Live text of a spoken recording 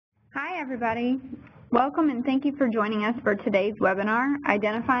Hi, everybody. Welcome and thank you for joining us for today's webinar,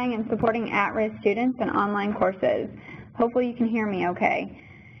 Identifying and Supporting At-Risk Students in Online Courses. Hopefully you can hear me okay.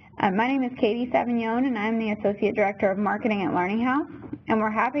 My name is Katie Savignone and I'm the Associate Director of Marketing at Learning House, and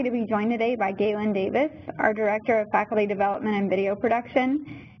we're happy to be joined today by Galen Davis, our Director of Faculty Development and Video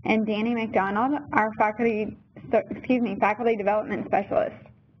Production, and Danny McDonald, our Faculty Development Specialist.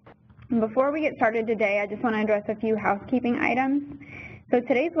 Before we get started today, I just want to address a few housekeeping items. So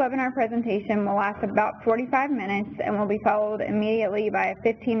today's webinar presentation will last about 45 minutes and will be followed immediately by a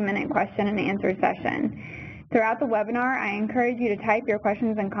 15-minute question and answer session. Throughout the webinar, I encourage you to type your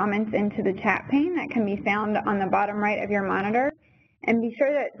questions and comments into the chat pane that can be found on the bottom right of your monitor, and be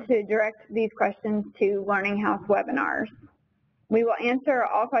sure to direct these questions to Learning House webinars. We will answer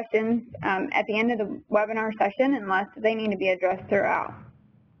all questions at the end of the webinar session unless they need to be addressed throughout.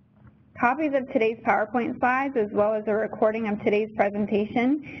 Copies of today's PowerPoint slides, as well as a recording of today's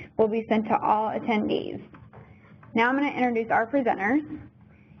presentation, will be sent to all attendees. Now I'm going to introduce our presenters.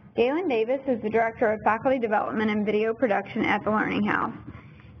 Galen Davis is the Director of Faculty Development and Video Production at the Learning House.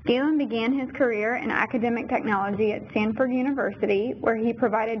 Galen began his career in academic technology at Stanford University, where he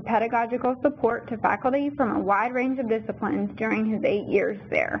provided pedagogical support to faculty from a wide range of disciplines during his 8 years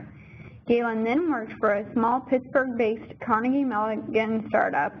there. Galen then worked for a small Pittsburgh-based Carnegie Mellon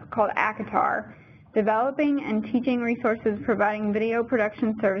startup called Akatar, developing and teaching resources providing video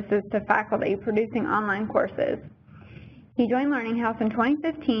production services to faculty producing online courses. He joined Learning House in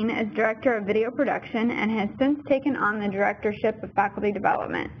 2015 as Director of Video Production and has since taken on the Directorship of Faculty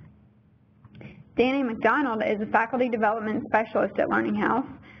Development. Danny McDonald is a Faculty Development Specialist at Learning House,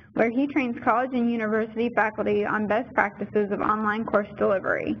 where he trains college and university faculty on best practices of online course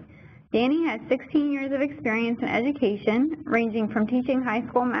delivery. Danny has 16 years of experience in education, ranging from teaching high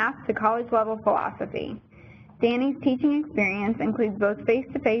school math to college-level philosophy. Danny's teaching experience includes both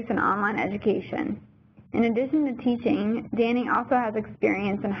face-to-face and online education. In addition to teaching, Danny also has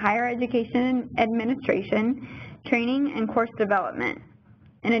experience in higher education administration, training, and course development.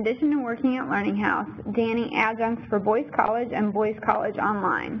 In addition to working at Learning House, Danny adjuncts for Boyce College and Boyce College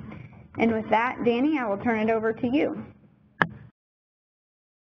Online. And with that, Danny, I will turn it over to you.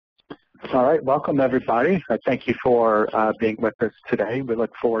 All right, welcome everybody. Thank you for being with us today. We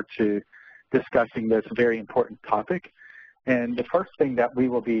look forward to discussing this very important topic. And the first thing that we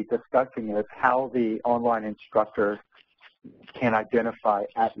will be discussing is how the online instructor can identify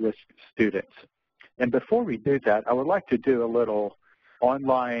at-risk students. And before we do that, I would like to do a little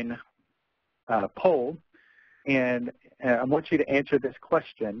online poll. And I want you to answer this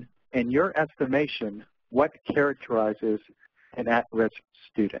question. In your estimation, what characterizes an at-risk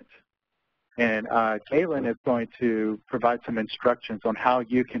student? And Galen is going to provide some instructions on how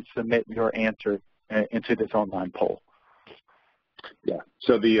you can submit your answer into this online poll. Yeah,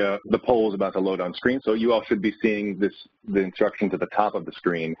 so the poll is about to load on screen, so you all should be seeing the instructions at the top of the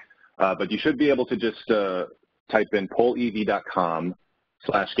screen. But you should be able to just type in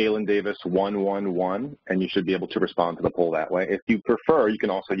pollev.com/GalenDavis111, and you should be able to respond to the poll that way. If you prefer, you can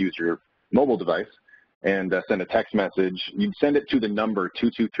also use your mobile device and send a text message. You'd send it to the number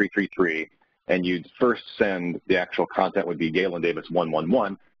 22333. And you'd first send the actual content would be Galen Davis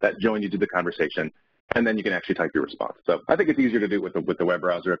 111. That joined you to the conversation, and then you can actually type your response. So I think it's easier to do with the web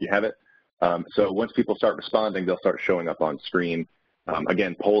browser if you have it. So once people start responding, they'll start showing up on screen.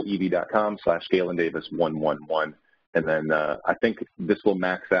 Again, pollev.com/GalenDavis111. And then I think this will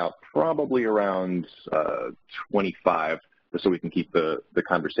max out probably around 25, just so we can keep the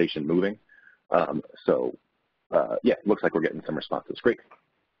conversation moving. Yeah, it looks like we're getting some responses. Great.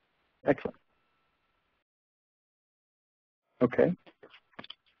 Excellent. Okay.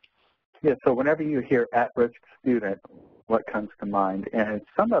 Yeah, so whenever you hear at-risk student, what comes to mind? And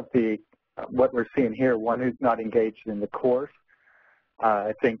some of what we're seeing here, one who's not engaged in the course,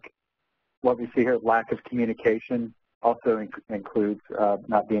 I think what we see here, lack of communication, also includes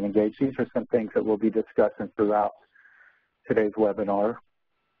not being engaged. These are some things that we'll be discussing throughout today's webinar.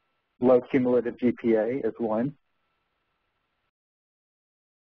 Low cumulative GPA is one.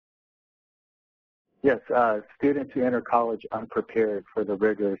 Yes, students who enter college unprepared for the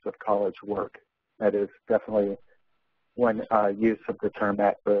rigors of college work. That is definitely one use of the term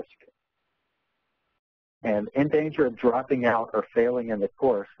at risk. And in danger of dropping out or failing in the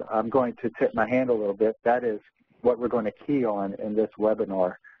course, I'm going to tip my hand a little bit. That is what we're going to key on in this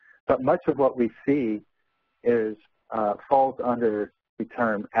webinar. But much of what we see falls under the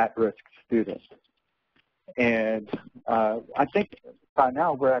term at-risk student. And I think by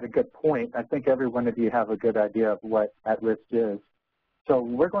now we're at a good point. I think every one of you have a good idea of what at-risk is. So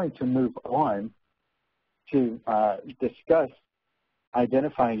we're going to move on to discuss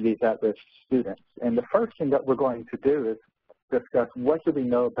identifying these at-risk students. And the first thing that we're going to do is discuss what do we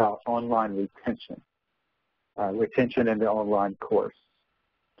know about online retention, retention in the online course.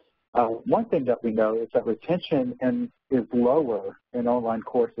 One thing that we know is that retention is lower in online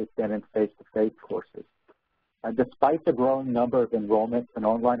courses than in face-to-face courses. Despite the growing number of enrollments in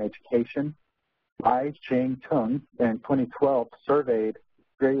online education, Lai Ching-Tung in 2012 surveyed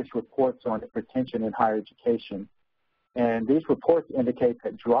various reports on retention in higher education. And these reports indicate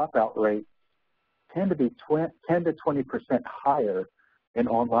that dropout rates tend to be 10 to 20% higher in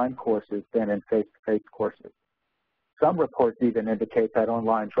online courses than in face-to-face courses. Some reports even indicate that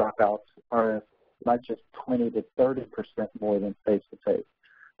online dropouts are as much as 20 to 30% more than face-to-face.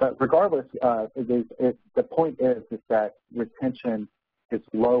 But regardless, the point is that retention is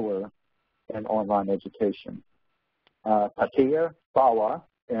lower in online education. Patia Bawa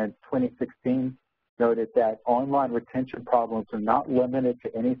in 2016 noted that online retention problems are not limited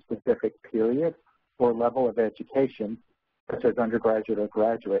to any specific period or level of education, such as undergraduate or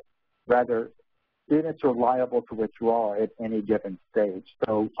graduate. Rather, students are liable to withdraw at any given stage.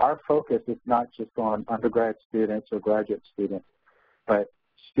 So our focus is not just on undergrad students or graduate students, but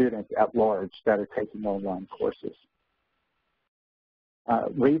students at large that are taking online courses.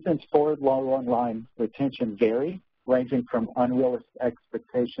 Reasons for low online retention vary, ranging from unrealistic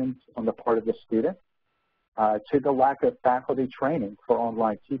expectations on the part of the student to the lack of faculty training for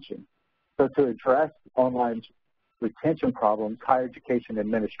online teaching. So to address online retention problems, higher education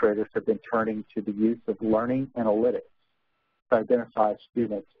administrators have been turning to the use of learning analytics to identify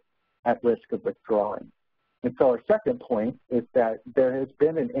students at risk of withdrawing. And so our second point is that there has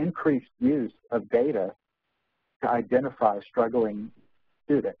been an increased use of data to identify struggling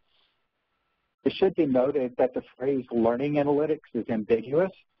students. It should be noted that the phrase learning analytics is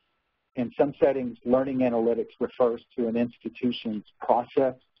ambiguous. In some settings, learning analytics refers to an institution's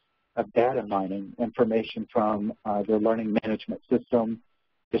process of data mining information from their learning management system,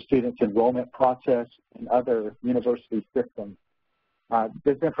 the student's enrollment process, and other university systems.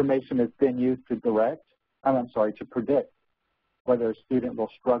 This information has been used to predict whether a student will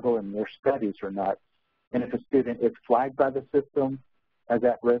struggle in their studies or not. And if a student is flagged by the system as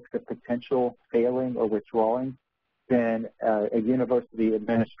at risk of potential failing or withdrawing, then a university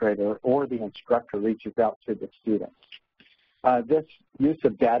administrator or the instructor reaches out to the student. This use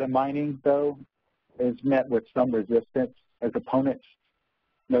of data mining, though, is met with some resistance as opponents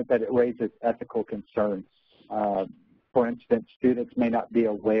note that it raises ethical concerns. For instance, students may not be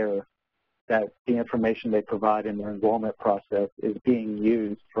aware that the information they provide in their enrollment process is being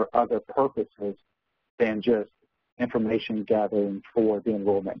used for other purposes than just information gathering for the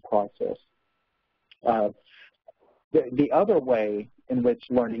enrollment process. The other way in which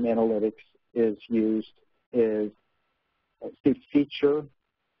learning analytics is used is the feature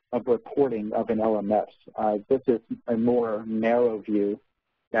of reporting of an LMS. This is a more narrow view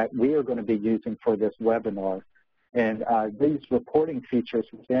that we are going to be using for this webinar. And these reporting features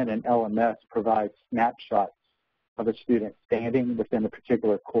within an LMS provide snapshots of a student standing within a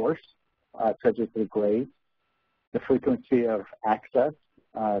particular course, such as their grades, the frequency of access,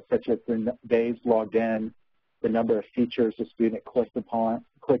 such as the days logged in, the number of features a student clicked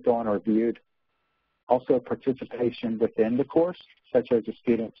on or viewed, also participation within the course, such as a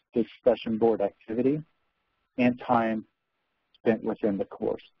student's discussion board activity, and time spent within the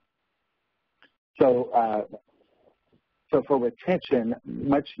course. So for retention,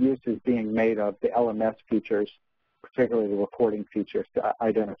 much use is being made of the LMS features, particularly the reporting features, to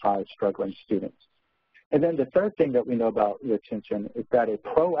identify struggling students. And then the third thing that we know about retention is that a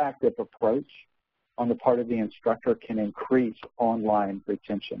proactive approach on the part of the instructor can increase online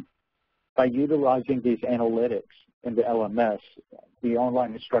retention. By utilizing these analytics in the LMS, the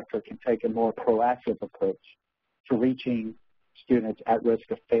online instructor can take a more proactive approach to reaching students at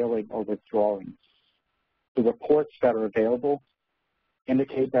risk of failing or withdrawing. The reports that are available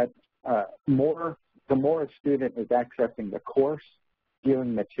indicate that the more a student is accessing the course,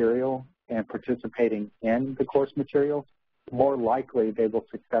 viewing material, and participating in the course material, the more likely they will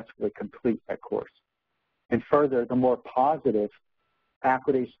successfully complete that course. And further, the more positive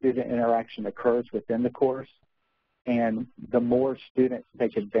faculty-student interaction occurs within the course, and the more students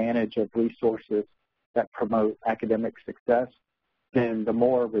take advantage of resources that promote academic success, then the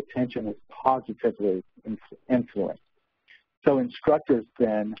more retention is positively influenced. So instructors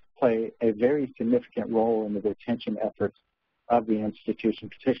then play a very significant role in the retention efforts of the institution,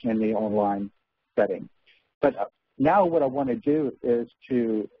 particularly in the online setting. But now what I want to do is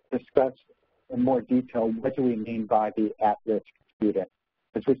to discuss in more detail what do we mean by the at-risk student.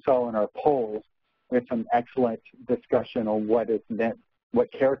 As we saw in our polls, we had some excellent discussion on what is meant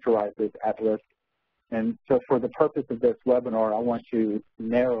what characterizes at-risk. And so for the purpose of this webinar, I want to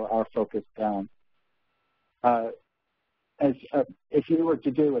narrow our focus down. If you were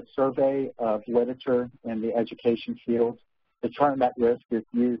to do a survey of literature in the education field, the term at-risk is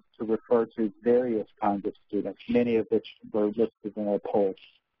used to refer to various kinds of students, many of which were listed in our polls,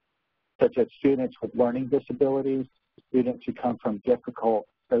 such as students with learning disabilities, students who come from difficult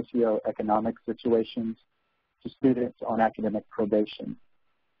socioeconomic situations, to students on academic probation.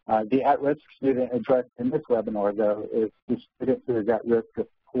 The at-risk student addressed in this webinar, though, is the student who is at risk of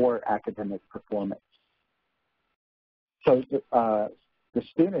poor academic performance. So the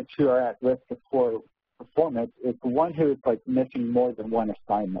students who are at risk of poor performance is the one who is missing more than one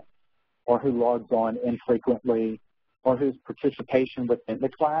assignment, or who logs on infrequently, or whose participation within the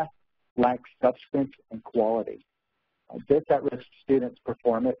class lacks substance and quality. This at-risk student's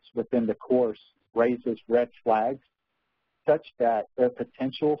performance within the course raises red flags such that their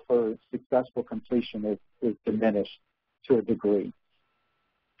potential for successful completion is diminished to a degree.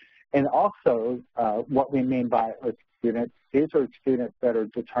 And also, what we mean by at-risk students, these are students that are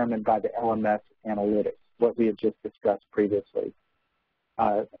determined by the LMS analytics, what we have just discussed previously.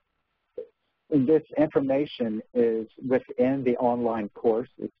 And this information is within the online course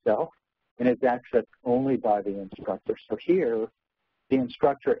itself, and is accessed only by the instructor. So here, the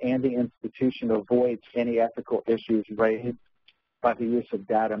instructor and the institution avoids any ethical issues raised by the use of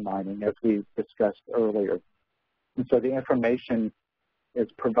data mining, as we discussed earlier. And so the information is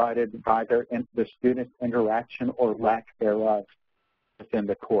provided by the student's interaction or lack thereof within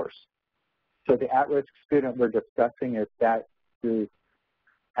the course. So the at-risk student we're discussing is that whose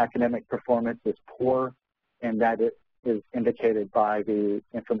academic performance is poor, and that it is indicated by the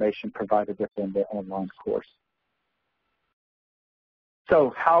information provided within the online course.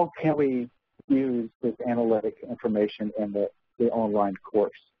 So how can we use this analytic information in the online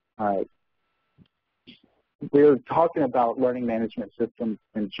course? We're talking about learning management systems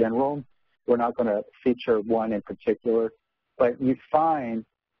in general. We're not going to feature one in particular, but you find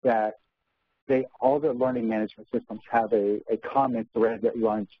that all the learning management systems have a common thread that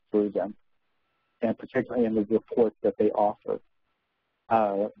runs through them, and particularly in the reports that they offer.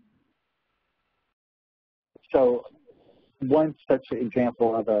 So one such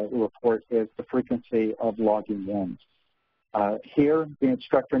example of a report is the frequency of logging in. Here, the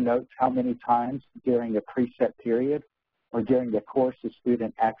instructor notes how many times during a preset period or during the course the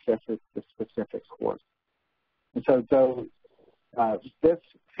student accesses the specific course. And so though this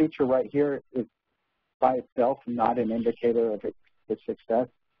feature right here is by itself not an indicator of its success,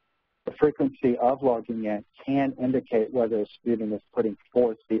 the frequency of logging in can indicate whether a student is putting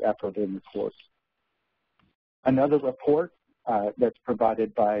forth the effort in the course. Another report that's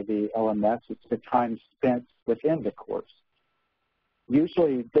provided by the LMS is the time spent within the course.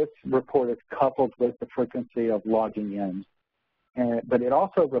 Usually this report is coupled with the frequency of logging in, but it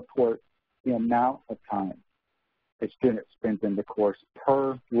also reports the amount of time a student spends in the course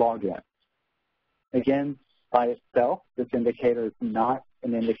per login. Again, by itself, this indicator is not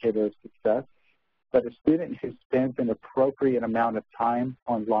an indicator of success, but a student who spends an appropriate amount of time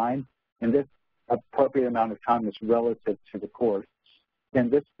online, and this appropriate amount of time is relative to the course, then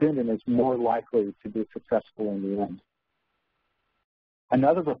this student is more likely to be successful in the end.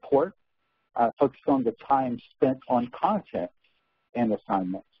 Another report focuses on the time spent on content and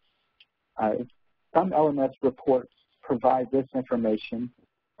assignments. Some LMS reports provide this information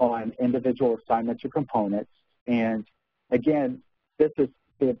on individual assignments or components, and again, this is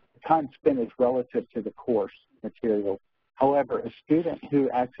the time spent is relative to the course material. However, a student who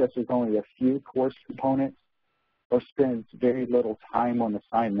accesses only a few course components or spends very little time on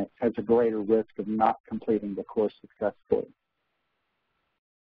assignments has a greater risk of not completing the course successfully.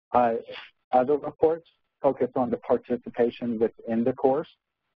 Other reports focus on the participation within the course,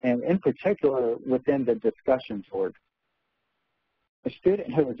 and in particular within the discussion board. A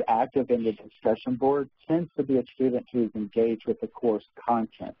student who is active in the discussion board tends to be a student who is engaged with the course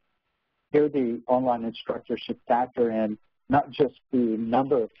content. Here the online instructor should factor in not just the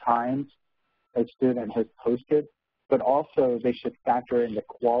number of times a student has posted, but also they should factor in the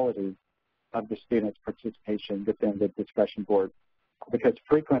quality of the student's participation within the discussion board, because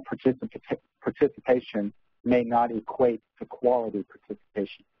frequent participation may not equate to quality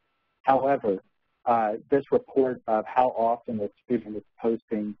participation. However, this report of how often a student is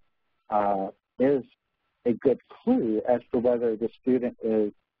posting is a good clue as to whether the student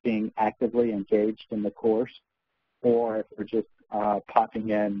is being actively engaged in the course, or if they're just popping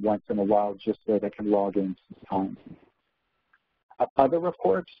in once in a while just so they can log in sometimes. Other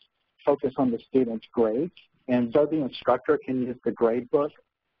reports focus on the student's grades, And though the instructor can use the grade book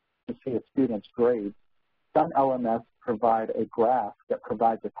to see a student's grades, some LMS provide a graph that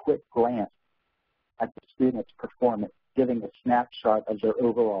provides a quick glance at the student's performance, giving a snapshot of their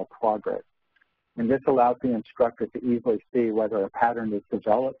overall progress. And this allows the instructor to easily see whether a pattern is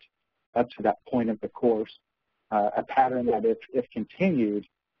developed up to that point of the course, a pattern that, if continued,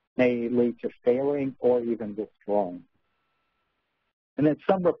 may lead to failing or even withdrawing. And then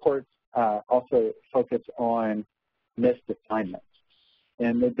some reports also focus on missed assignments.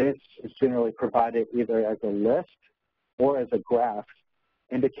 And this is generally provided either as a list or as a graph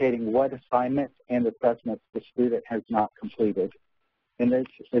indicating what assignments and assessments the student has not completed. And this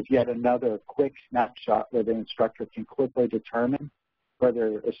is yet another quick snapshot where the instructor can quickly determine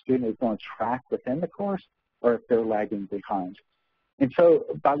whether a student is on track within the course or if they're lagging behind. And so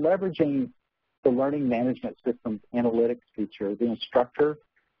by leveraging the Learning Management System's analytics feature, the instructor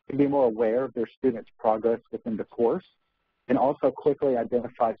can be more aware of their students' progress within the course and also quickly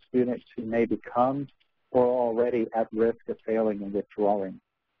identify students who may become or are already at risk of failing and withdrawing.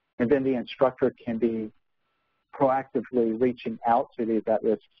 And then the instructor can be proactively reaching out to these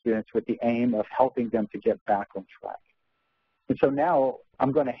at-risk students with the aim of helping them to get back on track. And so now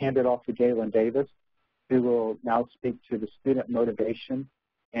I'm going to hand it off to Galen Davis, who will now speak to the student motivation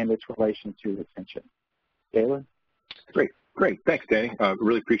and its relation to retention. Galen? Great. Thanks, Danny.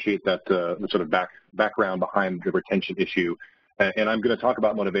 Really appreciate that the sort of background behind the retention issue. And I'm going to talk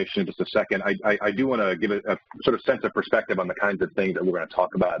about motivation in just a second. I do want to give a sort of sense of perspective on the kinds of things that we're going to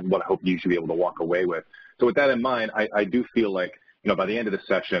talk about and what I hope you should be able to walk away with. So with that in mind, I do feel like, by the end of the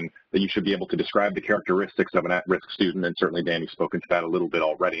session that you should be able to describe the characteristics of an at-risk student, and certainly Danny's spoken to that a little bit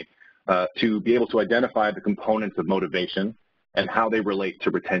already, to be able to identify the components of motivation and how they relate to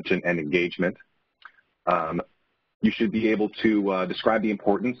retention and engagement. You should be able to describe the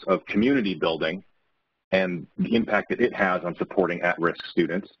importance of community building and the impact that it has on supporting at-risk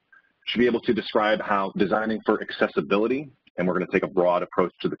students. You should be able to describe how designing for accessibility, and we're going to take a broad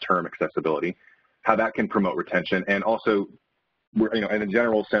approach to the term accessibility, how that can promote retention. And also, in a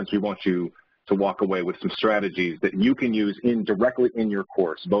general sense, we want you to walk away with some strategies that you can use directly in your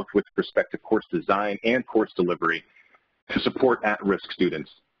course, both with respect to course design and course delivery, to support at-risk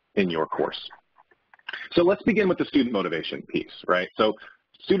students in your course. So let's begin with the student motivation piece, right? So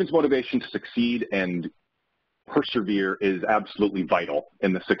students' motivation to succeed and persevere is absolutely vital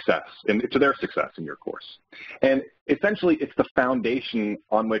in to their success in your course. And essentially, it's the foundation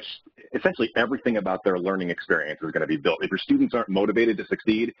on which essentially everything about their learning experience is going to be built. If your students aren't motivated to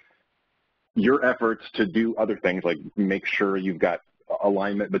succeed, your efforts to do other things like make sure you've got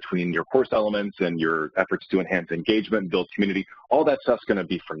alignment between your course elements and your efforts to enhance engagement, build community, all that stuff's going to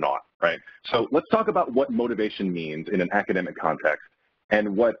be for naught, right? So let's talk about what motivation means in an academic context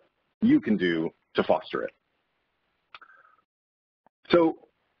and what you can do to foster it. So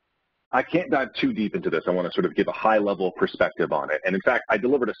I can't dive too deep into this. I want to sort of give a high-level perspective on it. And in fact, I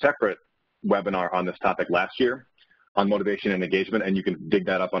delivered a separate webinar on this topic last year on motivation and engagement, and you can dig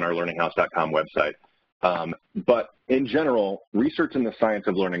that up on our learninghouse.com website. But in general, research in the science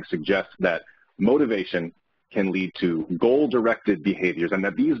of learning suggests that motivation can lead to goal-directed behaviors, and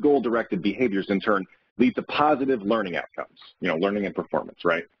that these goal-directed behaviors in turn lead to positive learning outcomes, learning and performance,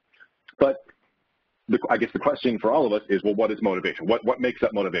 right? But I guess the question for all of us is, well, what is motivation? What makes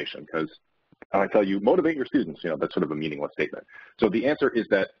up motivation? Because I tell you, motivate your students, that's sort of a meaningless statement. So the answer is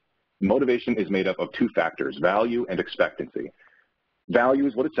that motivation is made up of two factors, value and expectancy. Value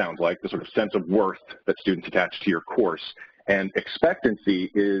is what it sounds like, the sort of sense of worth that students attach to your course. And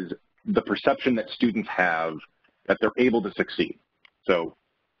expectancy is the perception that students have that they're able to succeed. So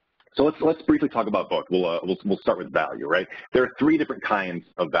let's briefly talk about both. We'll start with value, right? There are three different kinds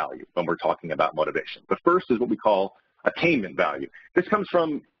of value when we're talking about motivation. The first is what we call attainment value. This comes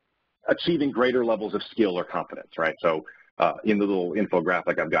from achieving greater levels of skill or competence, right? So in the little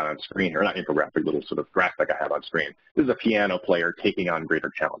infographic I've got on screen here, not infographic, little sort of graphic I have on screen, this is a piano player taking on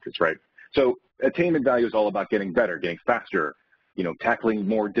greater challenges, right? So attainment value is all about getting better, getting faster, tackling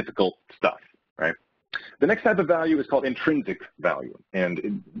more difficult stuff, right? The next type of value is called intrinsic value,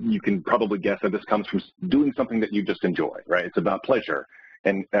 and you can probably guess that this comes from doing something that you just enjoy, right? It's about pleasure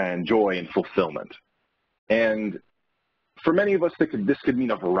and joy and fulfillment. And for many of us, this could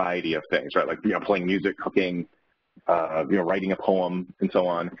mean a variety of things, right? Like, playing music, cooking, writing a poem, and so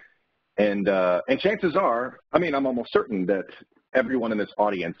on. And chances are, I'm almost certain that everyone in this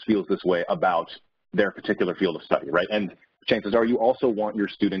audience feels this way about their particular field of study, right? And chances are you also want your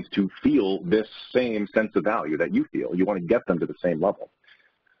students to feel this same sense of value that you feel. You want to get them to the same level.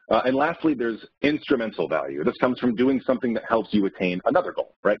 And lastly, there's instrumental value. This comes from doing something that helps you attain another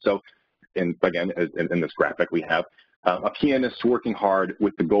goal, right? So again, in this graphic we have a pianist working hard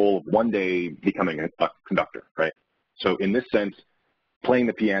with the goal of one day becoming a conductor, right? So in this sense, playing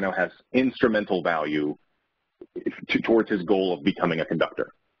the piano has instrumental value towards his goal of becoming a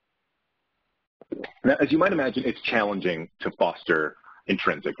conductor. Now, as you might imagine, it's challenging to foster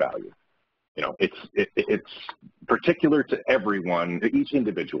intrinsic value. You know, it's particular to everyone, to each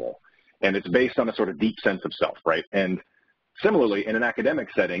individual, and it's based on a sort of deep sense of self, right? And similarly, in an academic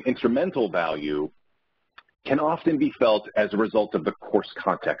setting, instrumental value can often be felt as a result of the course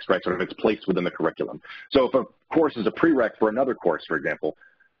context, right? Sort of its place within the curriculum. So if a course is a prereq for another course, for example,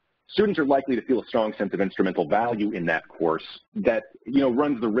 students are likely to feel a strong sense of instrumental value in that course that, you know,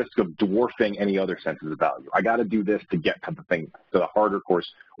 runs the risk of dwarfing any other senses of value. I got to do this to get to the harder course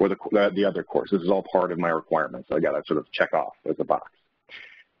or the other course. This is all part of my requirements. So I got to sort of check off as a box.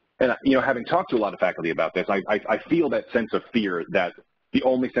 And, you know, having talked to a lot of faculty about this, I feel that sense of fear that the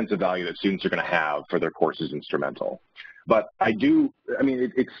only sense of value that students are going to have for their course is instrumental. But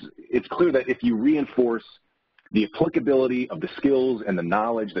it's clear that if you reinforce the applicability of the skills and the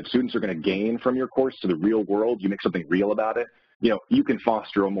knowledge that students are going to gain from your course to the real world, you make something real about it, you know, you can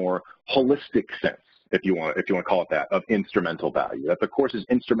foster a more holistic sense, if you want to call it that, of instrumental value. That the course is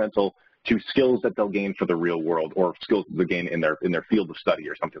instrumental to skills that they'll gain for the real world, or skills that they'll gain in their field of study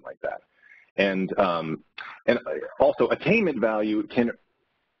or something like that. And also attainment value can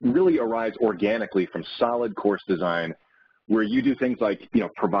really arise organically from solid course design, where you do things like, you know,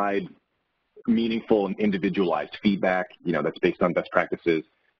 provide meaningful and individualized feedback, you know, that's based on best practices,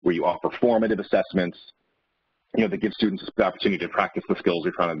 where you offer formative assessments, you know, that give students the opportunity to practice the skills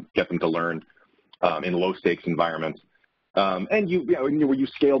you're trying to get them to learn in low-stakes environments. And where you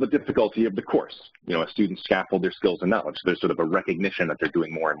scale the difficulty of the course, you know, as students scaffold their skills and knowledge. So there's sort of a recognition that they're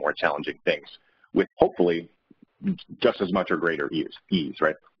doing more and more challenging things with hopefully just as much or greater ease,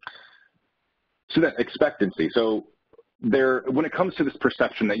 right? So then expectancy. So when it comes to this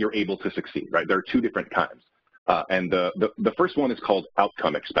perception that you're able to succeed, right, there are two different kinds. And the first one is called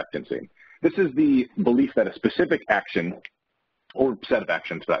outcome expectancy. This is the belief that a specific action, or set of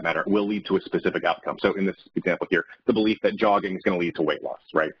actions for that matter, will lead to a specific outcome. So in this example here, the belief that jogging is going to lead to weight loss,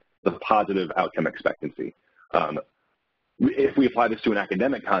 right? The positive outcome expectancy. If we apply this to an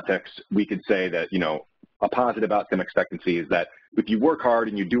academic context, we could say that, you know, a positive outcome expectancy is that if you work hard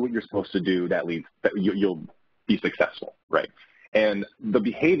and you do what you're supposed to do, you'll be successful, right? And the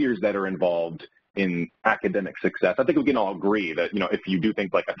behaviors that are involved in academic success, I think we can all agree that, you know, if you do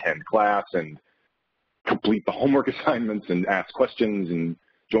things like attend class and complete the homework assignments and ask questions and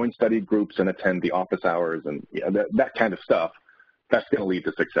join study groups and attend the office hours and that kind of stuff, that's going to lead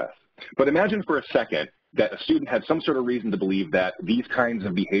to success. But imagine for a second that a student had some sort of reason to believe that these kinds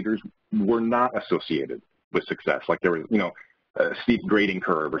of behaviors were not associated with success, like there was, you know, a steep grading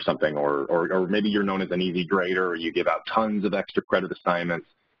curve or something, or maybe you're known as an easy grader, or you give out tons of extra credit assignments,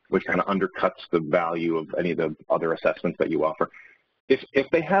 which kind of undercuts the value of any of the other assessments that you offer. If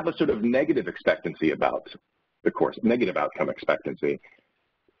they have a sort of negative expectancy about the course, negative outcome expectancy,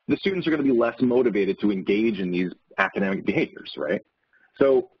 the students are going to be less motivated to engage in these academic behaviors, right?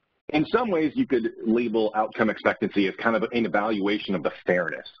 So in some ways, you could label outcome expectancy as kind of an evaluation of the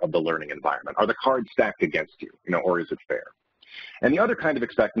fairness of the learning environment. Are the cards stacked against you, you know, or is it fair? And the other kind of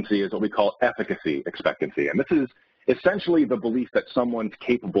expectancy is what we call efficacy expectancy. And this is essentially the belief that someone's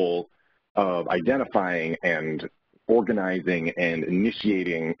capable of identifying and organizing and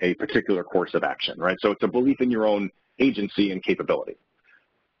initiating a particular course of action, right? So it's a belief in your own agency and capability.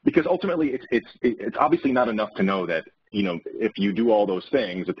 Because ultimately, it's obviously not enough to know that, you know, if you do all those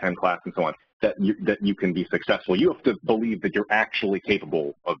things, attend class and so on, that you can be successful. You have to believe that you're actually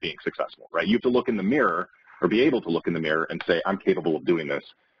capable of being successful, right? You have to look in the mirror, or be able to look in the mirror and say, I'm capable of doing this.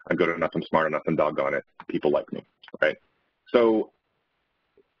 I'm good enough, I'm smart enough, and doggone it, people like me, right? So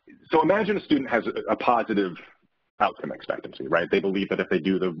imagine a student has a positive outcome expectancy, right? They believe that if they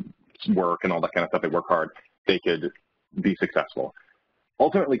do the work and all that kind of stuff, they work hard, they could be successful.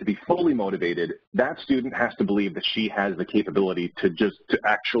 Ultimately, to be fully motivated, that student has to believe that she has the capability to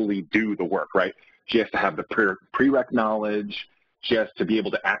actually do the work, right? She has to have the prereq knowledge. She has to be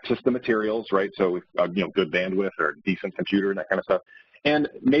able to access the materials, right? So, you know, good bandwidth or decent computer and that kind of stuff. And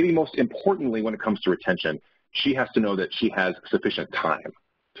maybe most importantly, when it comes to retention, she has to know that she has sufficient time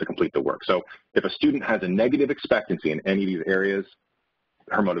to complete the work. So if a student has a negative expectancy in any of these areas,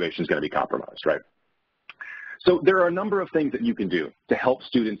 her motivation is going to be compromised, right? So there are a number of things that you can do to help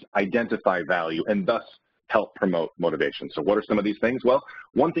students identify value and thus help promote motivation. So what are some of these things? Well,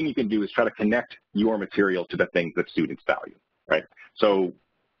 one thing you can do is try to connect your material to the things that students value, right? So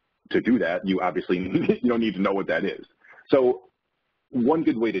to do that, you obviously need to know what that is. So one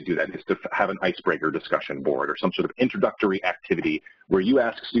good way to do that is to have an icebreaker discussion board or some sort of introductory activity where you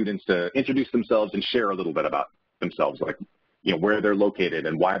ask students to introduce themselves and share a little bit about themselves, like, you know, where they're located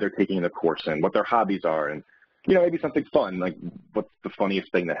and why they're taking the course and what their hobbies are, and, you know, maybe something fun, like what's the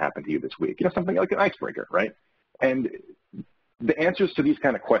funniest thing that happened to you this week, you know, something like an icebreaker, right? And the answers to these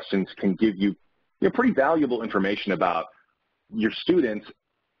kind of questions can give you, you know, pretty valuable information about your students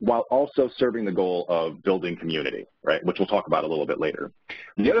while also serving the goal of building community, right, which we'll talk about a little bit later.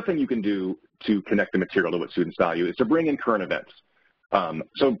 The other thing you can do to connect the material to what students value is to bring in current events.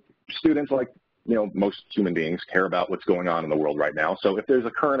 So students, like, you know, most human beings, care about what's going on in the world right now. So if there's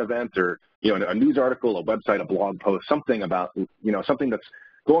a current event or, you know, a news article, a website, a blog post, something about, you know, something that's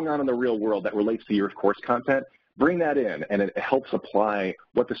going on in the real world that relates to your course content, bring that in, and it helps apply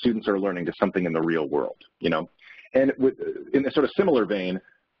what the students are learning to something in the real world, you know. And in a sort of similar vein,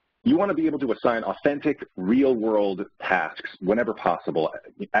 you want to be able to assign authentic, real-world tasks whenever possible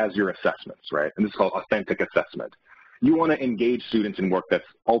as your assessments, right? And this is called authentic assessment. You want to engage students in work that's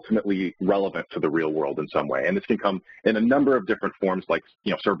ultimately relevant to the real world in some way. And this can come in a number of different forms, like,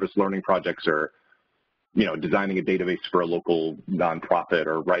 you know, service learning projects, or, you know, designing a database for a local nonprofit,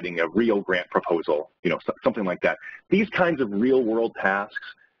 or writing a real grant proposal, you know, something like that. These kinds of real-world tasks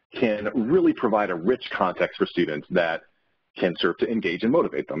can really provide a rich context for students that can serve to engage and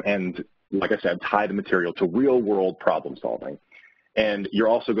motivate them. And like I said, tie the material to real-world problem solving. And you're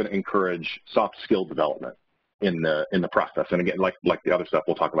also going to encourage soft skill development in the process. And again, like the other stuff,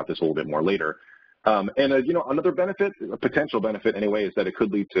 we'll talk about this a little bit more later. You know, another benefit, a potential benefit anyway, is that it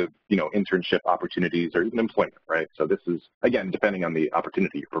could lead to, you know, internship opportunities or even employment, right? So this is, again, depending on the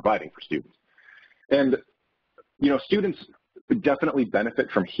opportunity you're providing for students. And, you know, students definitely benefit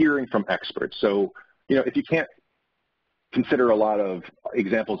from hearing from experts. So, you know, if you can't consider a lot of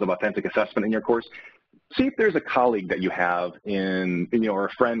examples of authentic assessment in your course, see if there's a colleague that you have in, you know, or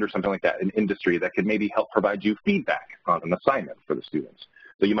a friend or something like that in industry that could maybe help provide you feedback on an assignment for the students.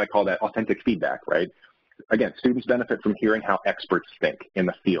 So you might call that authentic feedback, right? Again, students benefit from hearing how experts think in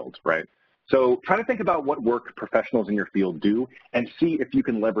the field, right? So try to think about what work professionals in your field do and see if you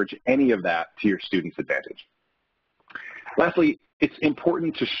can leverage any of that to your students' advantage. Lastly, it's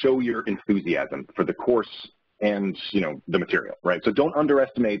important to show your enthusiasm for the course and, you know, the material, right? So don't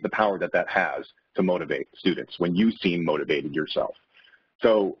underestimate the power that that has to motivate students when you seem motivated yourself.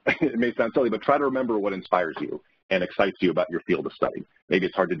 So it may sound silly, but try to remember what inspires you and excites you about your field of study. Maybe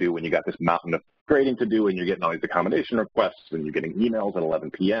it's hard to do when you got this mountain of grading to do and you're getting all these accommodation requests and you're getting emails at 11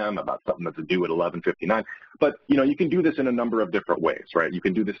 p.m. about something that's due at 11:59. But, you know, you can do this in a number of different ways, right? You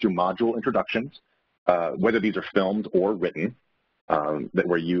can do this through module introductions, whether these are filmed or written,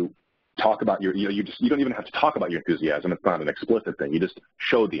 where you talk about your, you know, you don't even have to talk about your enthusiasm. It's not an explicit thing. You just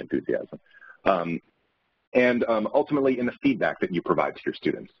show the enthusiasm. Ultimately in the feedback that you provide to your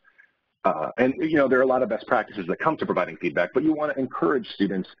students. And, you know, there are a lot of best practices that come to providing feedback, but you want to encourage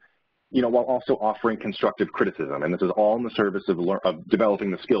students, you know, while also offering constructive criticism. And this is all in the service of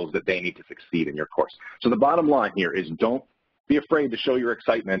developing the skills that they need to succeed in your course. So the bottom line here is don't be afraid to show your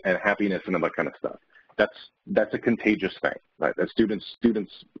excitement and happiness and all that kind of stuff. That's a contagious thing, right? That students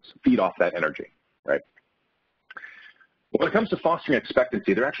feed off that energy, right? When it comes to fostering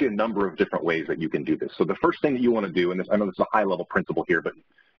expectancy, there are actually a number of different ways that you can do this. So the first thing that you want to do, and I know this is a high-level principle here, but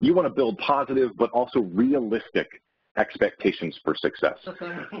you want to build positive but also realistic expectations for success.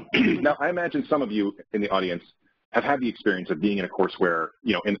 Now, I imagine some of you in the audience have had the experience of being in a course where,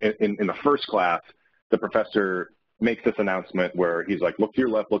 you know, in the first class, the professor makes this announcement where he's like, look to your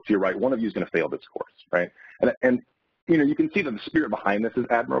left, look to your right, one of you is going to fail this course, right? And you know, you can see that the spirit behind this is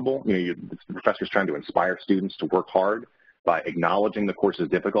admirable. You know, the professor's trying to inspire students to work hard by acknowledging the course's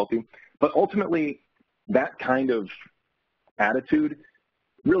difficulty. But ultimately, that kind of attitude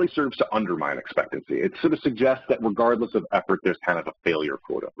really serves to undermine expectancy. It sort of suggests that regardless of effort, there's kind of a failure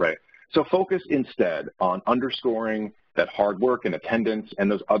quota, right? So focus instead on underscoring that hard work and attendance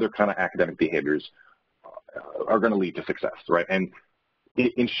and those other kind of academic behaviors are going to lead to success, right? And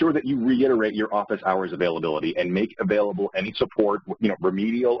ensure that you reiterate your office hours availability and make available any support, you know,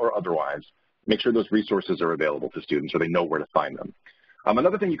 remedial or otherwise. Make sure those resources are available to students so they know where to find them.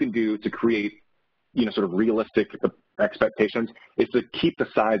 Another thing you can do to create, you know, sort of realistic expectations is to keep the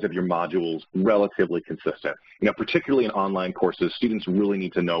size of your modules relatively consistent. You know, particularly in online courses, students really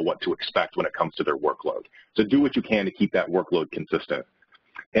need to know what to expect when it comes to their workload. So do what you can to keep that workload consistent.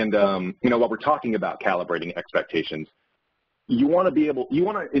 And, you know, while we're talking about calibrating expectations, you want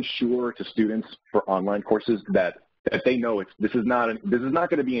to ensure to students for online courses that they know this is not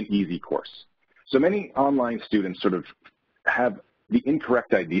going to be an easy course. So many online students sort of have the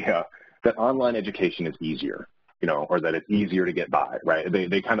incorrect idea that online education is easier. or that it's easier to get by, right?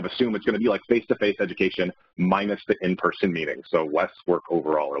 They kind of assume it's going to be like face-to-face education minus the in-person meeting, so less work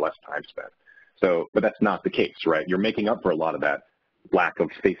overall or less time spent. So, but that's not the case, right? You're making up for a lot of that lack of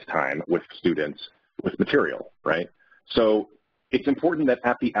face time with students with material, right? So it's important that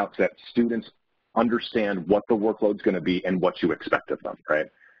at the outset, students understand what the workload's going to be and what you expect of them, right?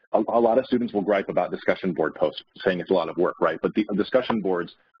 A lot of students will gripe about discussion board posts, saying it's a lot of work, right? But the discussion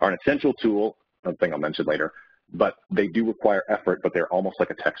boards are an essential tool, a thing I'll mention later, but they do require effort, but they're almost like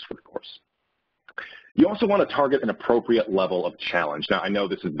a text for the course. You also want to target an appropriate level of challenge. Now, I know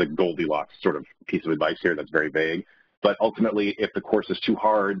this is the Goldilocks sort of piece of advice here that's very vague, but ultimately, if the course is too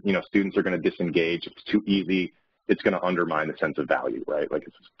hard, students are going to disengage. If it's too easy, it's going to undermine the sense of value, right? Like,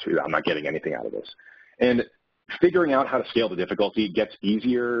 I'm not getting anything out of this. And figuring out how to scale the difficulty gets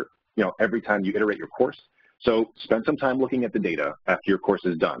easier, every time you iterate your course. So spend some time looking at the data after your course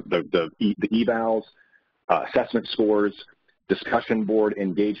is done. The evals, assessment scores, discussion board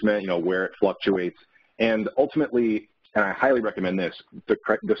engagement, where it fluctuates. And ultimately, and I highly recommend this,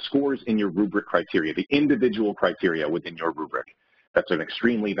 the scores in your rubric criteria, the individual criteria within your rubric. That's an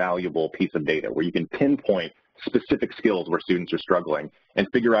extremely valuable piece of data where you can pinpoint specific skills where students are struggling and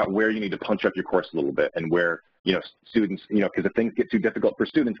figure out where you need to punch up your course a little bit and where, students, because if things get too difficult for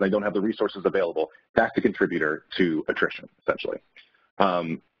students and they don't have the resources available, that's a contributor to attrition, essentially.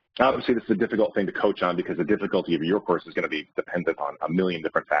 Obviously, this is a difficult thing to coach on because the difficulty of your course is going to be dependent on a million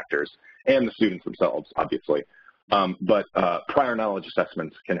different factors and the students themselves, obviously. But prior knowledge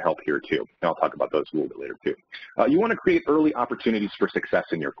assessments can help here too. And I'll talk about those a little bit later too. You want to create early opportunities for success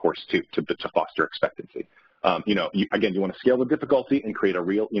in your course too to foster expectancy. Again, you want to scale the difficulty and create a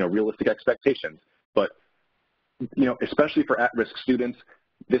realistic expectations. But especially for at-risk students,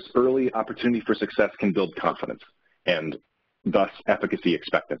 this early opportunity for success can build confidence and thus efficacy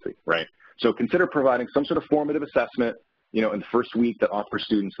expectancy, right? So consider providing some sort of formative assessment, in the first week that offers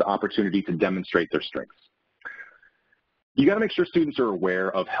students the opportunity to demonstrate their strengths. You got to make sure students are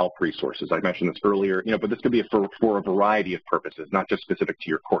aware of help resources. I mentioned this earlier, but this could be for a variety of purposes, not just specific to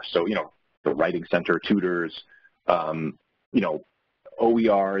your course. So, the Writing Center, tutors,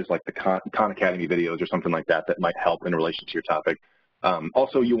 OERs like the Khan Academy videos or something like that might help in relation to your topic.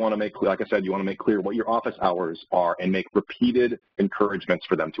 Also, you want to make, like I said, you want to make clear what your office hours are and make repeated encouragements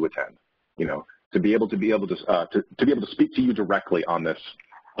for them to attend. To be able to speak to you directly on this,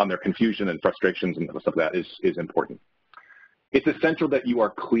 on their confusion and frustrations and stuff like that is important. It's essential that you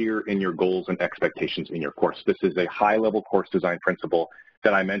are clear in your goals and expectations in your course. This is a high-level course design principle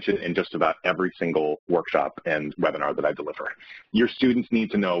that I mention in just about every single workshop and webinar that I deliver. Your students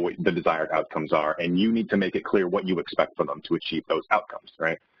need to know what the desired outcomes are, and you need to make it clear what you expect from them to achieve those outcomes,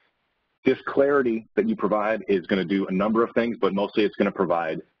 right? This clarity that you provide is going to do a number of things, but mostly it's going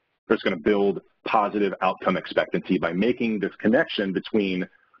to build positive outcome expectancy by making this connection between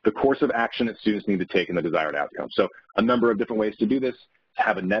the course of action that students need to take and the desired outcome. So a number of different ways to do this: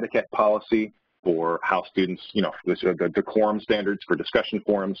 have a netiquette policy for how students, the decorum standards for discussion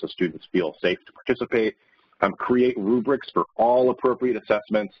forums so students feel safe to participate. Create rubrics for all appropriate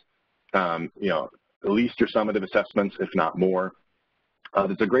assessments, at least your summative assessments, if not more.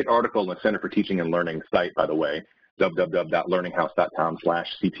 There's a great article in the Center for Teaching and Learning site, by the way,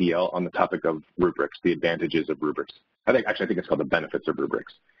 www.learninghouse.com/CTL on the topic of rubrics, the advantages of rubrics. I think it's called the benefits of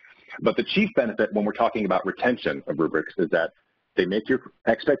rubrics. But the chief benefit when we're talking about retention of rubrics is that they make your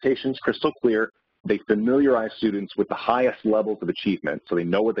expectations crystal clear. They familiarize students with the highest levels of achievement, so they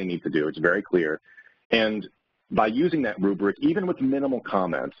know what they need to do. It's very clear. And by using that rubric, even with minimal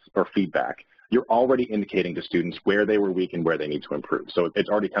comments or feedback, you're already indicating to students where they were weak and where they need to improve. So it's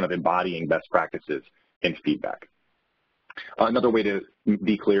already kind of embodying best practices in feedback. Another way to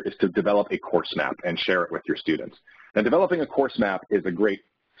be clear is to develop a course map and share it with your students. Now, developing a course map is a great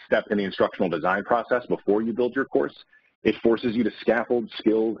step in the instructional design process before you build your course. It forces you to scaffold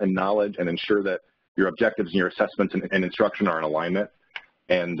skills and knowledge and ensure that your objectives and your assessments and instruction are in alignment.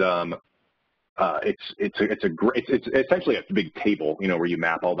 And it's essentially a big table, where you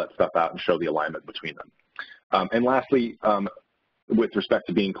map all that stuff out and show the alignment between them. And lastly, with respect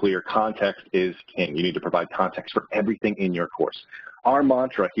to being clear, context is king. You need to provide context for everything in your course. Our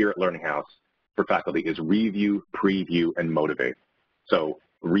mantra here at Learning House for faculty is review, preview, and motivate. So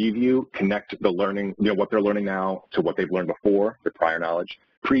review, connect the learning, what they're learning now to what they've learned before, their prior knowledge.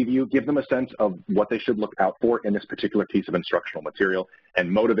 Preview, give them a sense of what they should look out for in this particular piece of instructional material.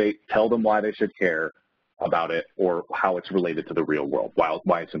 And motivate, tell them why they should care about it or how it's related to the real world,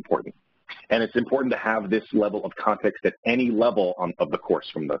 why it's important. And it's important to have this level of context at any level of the course,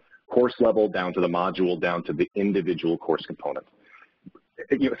 from the course level down to the module, down to the individual course component.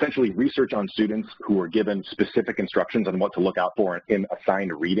 essentially research on students who were given specific instructions on what to look out for in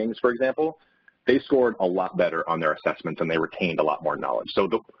assigned readings, for example, they scored a lot better on their assessments and they retained a lot more knowledge. So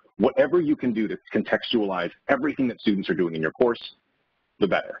whatever you can do to contextualize everything that students are doing in your course, the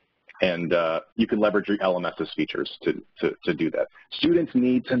better. And you can leverage your LMS's features to do that. Students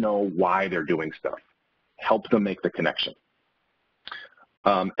need to know why they're doing stuff. Help them make the connection.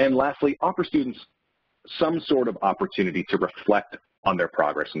 And lastly, offer students some sort of opportunity to reflect on their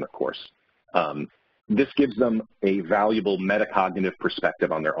progress in the course. This gives them a valuable metacognitive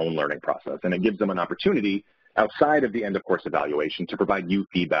perspective on their own learning process, and it gives them an opportunity outside of the end of course evaluation to provide you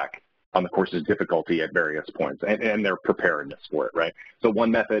feedback on the course's difficulty at various points and their preparedness for it, right? So one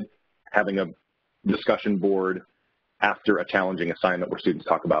method, having a discussion board after a challenging assignment where students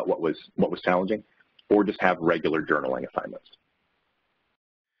talk about what was challenging, or just have regular journaling assignments.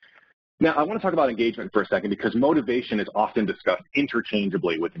 Now, I want to talk about engagement for a second because motivation is often discussed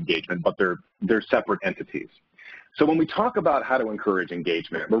interchangeably with engagement, but they're separate entities. So when we talk about how to encourage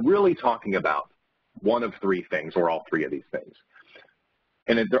engagement, we're really talking about one of three things, or all three of these things.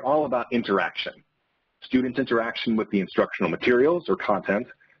 And they're all about interaction. Students' interaction with the instructional materials or content,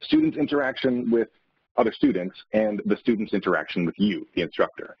 students' interaction with other students, and the students' interaction with you, the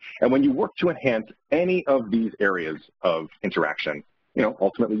instructor. And when you work to enhance any of these areas of interaction,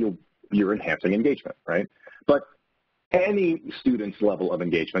 ultimately you're enhancing engagement, right? But any student's level of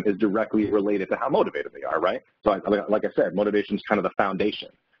engagement is directly related to how motivated they are, right? So like I said, motivation is kind of the foundation,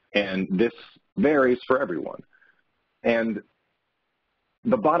 and this varies for everyone. And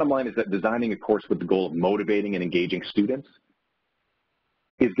the bottom line is that designing a course with the goal of motivating and engaging students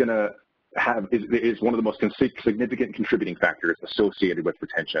is one of the most significant contributing factors associated with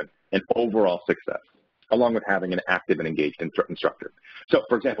retention and overall success, along with having an active and engaged instructor. So,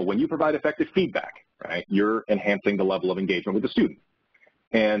 for example, when you provide effective feedback, right, you're enhancing the level of engagement with the student.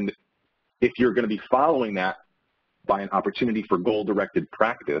 And if you're going to be following that by an opportunity for goal-directed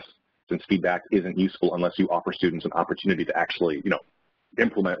practice, since feedback isn't useful unless you offer students an opportunity to actually,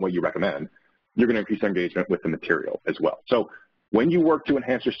 implement what you recommend, you're going to increase their engagement with the material as well. So when you work to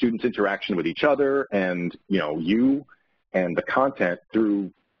enhance your students' interaction with each other and, you and the content through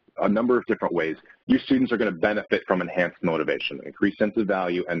a number of different ways, your students are going to benefit from enhanced motivation, an increased sense of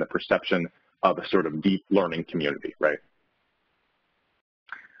value, and the perception of a sort of deep learning community, right?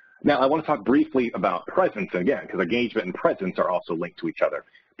 Now, I want to talk briefly about presence again, because engagement and presence are also linked to each other.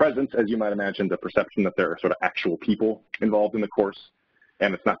 Presence, as you might imagine, the perception that there are sort of actual people involved in the course,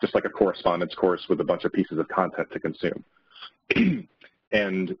 and it's not just like a correspondence course with a bunch of pieces of content to consume.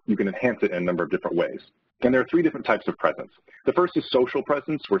 And you can enhance it in a number of different ways. And there are three different types of presence. The first is social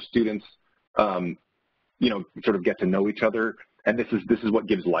presence, where students, sort of get to know each other. And this is what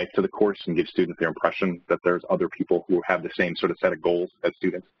gives life to the course and gives students their impression that there's other people who have the same sort of set of goals as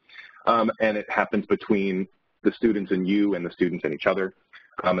students. And it happens between the students and you and the students and each other.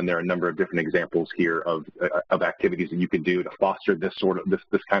 And there are a number of different examples here of activities that you could do to foster this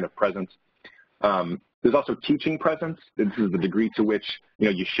kind of presence. There's also teaching presence. This is the degree to which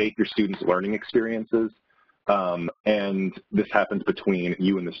you shape your students' learning experiences. And this happens between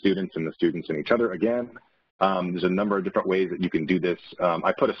you and the students and each other again. There's a number of different ways that you can do this.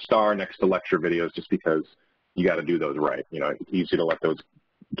 I put a star next to lecture videos just because you got to do those right. It's easy to let those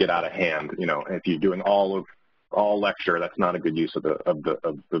get out of hand. If you're doing all lecture, that's not a good use of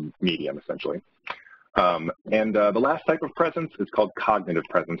the medium, essentially. And the last type of presence is called cognitive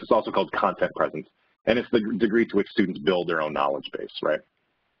presence. It's also called content presence, and it's the degree to which students build their own knowledge base, right?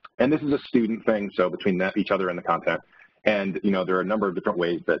 And this is a student thing, so between each other and the content. And there are a number of different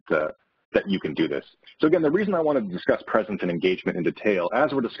ways that you can do this. So again, the reason I wanted to discuss presence and engagement in detail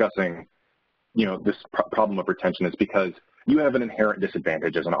as we're discussing this problem of retention is because you have an inherent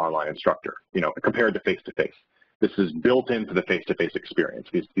disadvantage as an online instructor, compared to face-to-face. This is built into the face-to-face experience,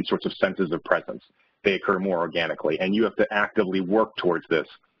 these sorts of senses of presence. They occur more organically, and you have to actively work towards this,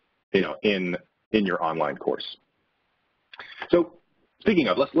 in your online course. So speaking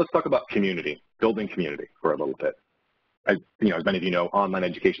of, let's talk about community, building community for a little bit. As many of you know, online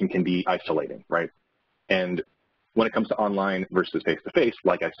education can be isolating, right? And when it comes to online versus face-to-face,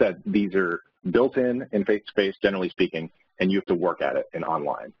 like I said, these are built in face-to-face, generally speaking, and you have to work at it in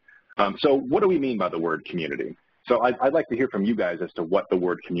online. So what do we mean by the word community? So I'd like to hear from you guys as to what the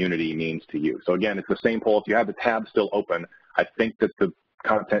word community means to you. So again, it's the same poll. If you have the tab still open, I think that the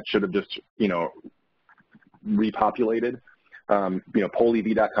content should have just, repopulated.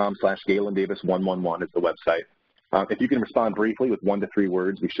 pollev.com/Galen Davis 111 is the website. If you can respond briefly with 1 to 3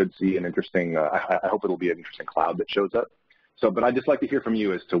 words, we should see an interesting, I hope it'll be an interesting cloud that shows up. So, but I'd just like to hear from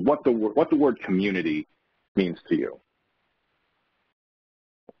you as to what the word community means to you.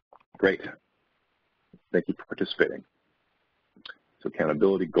 Great. Thank you for participating. So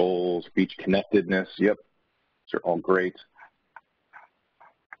accountability, goals, reach connectedness, yep, these are all great.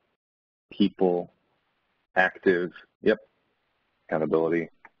 People, active, yep, accountability,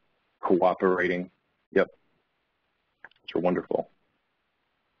 cooperating, yep, these are wonderful.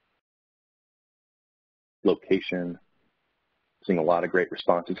 Location, seeing a lot of great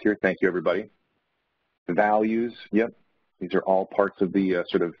responses here. Thank you, everybody. Values, yep, these are all parts of the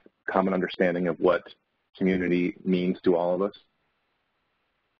sort of common understanding of what community means to all of us.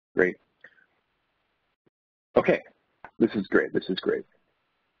 Great. Okay, this is great, this is great.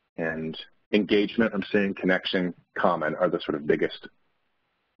 And engagement, I'm saying connection, common are the sort of biggest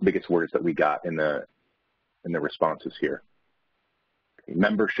words that we got in the responses here. Okay,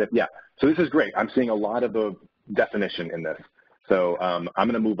 membership, yeah. So this is great. I'm seeing a lot of the definition in this. So I'm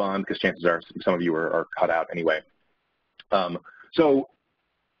going to move on because chances are some of you are cut out anyway. So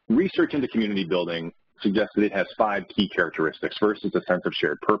research into community building suggests that it has 5 key characteristics. First is a sense of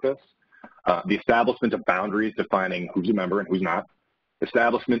shared purpose, the establishment of boundaries defining who's a member and who's not,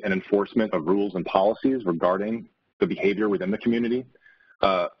 establishment and enforcement of rules and policies regarding the behavior within the community,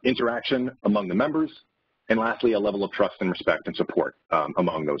 interaction among the members, and lastly, a level of trust and respect and support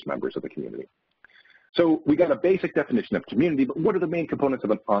among those members of the community. So we got a basic definition of community, but what are the main components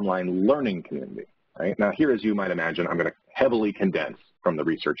of an online learning community? Right? Now here, as you might imagine, I'm going to heavily condense from the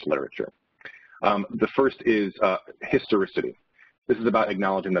research literature. The first is historicity. This is about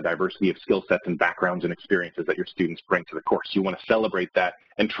acknowledging the diversity of skill sets and backgrounds and experiences that your students bring to the course. You want to celebrate that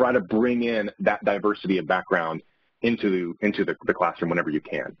and try to bring in that diversity of background into the classroom whenever you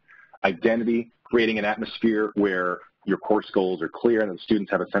can. Identity, creating an atmosphere where your course goals are clear and the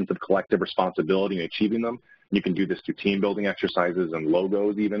students have a sense of collective responsibility in achieving them. You can do this through team building exercises and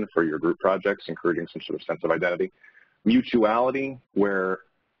logos even for your group projects, encouraging some sort of sense of identity. Mutuality, where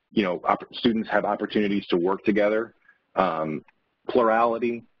students have opportunities to work together.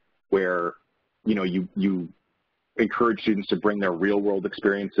 Plurality, where you encourage students to bring their real world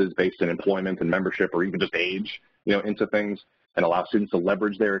experiences based in employment and membership or even just age into things, and allow students to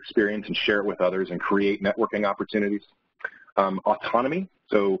leverage their experience and share it with others and create networking opportunities. Autonomy,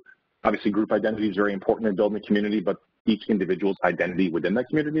 so obviously group identity is very important in building a community, but each individual's identity within that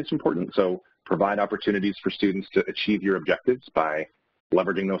community is important. So provide opportunities for students to achieve your objectives by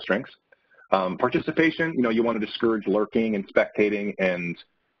leveraging those strengths. Participation, you want to discourage lurking and spectating and,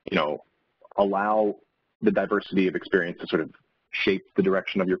 allow the diversity of experience to sort of shape the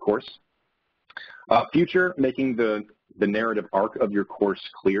direction of your course. Future, making the narrative arc of your course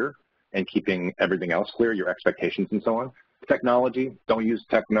clear and keeping everything else clear, your expectations and so on. Technology, don't use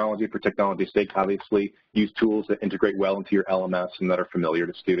technology for technology's sake, obviously. Use tools that integrate well into your LMS and that are familiar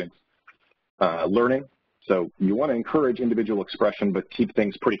to students. Learning, so you want to encourage individual expression, but keep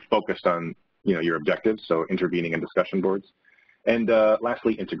things pretty focused on your objectives, so intervening in discussion boards. And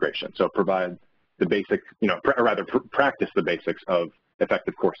lastly, integration. So provide the basic, practice the basics of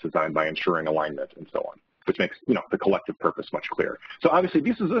effective course design by ensuring alignment and so on, which makes the collective purpose much clearer. So obviously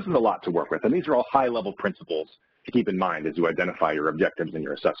this is a lot to work with, and these are all high-level principles to keep in mind as you identify your objectives and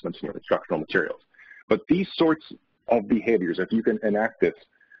your assessments and your instructional materials. But these sorts of behaviors, if you can enact this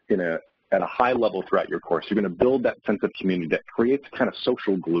at a high level throughout your course, you're going to build that sense of community that creates kind of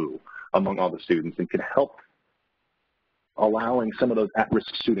social glue among all the students and can help allowing some of those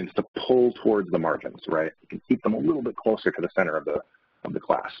at-risk students to pull towards the margins, right? You can keep them a little bit closer to the center of the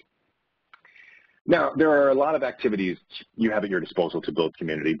class. Now, there are a lot of activities you have at your disposal to build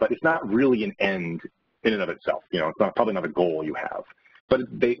community, but it's not really an end in and of itself. It's probably not a goal you have. But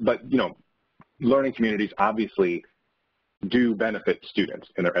learning communities obviously do benefit students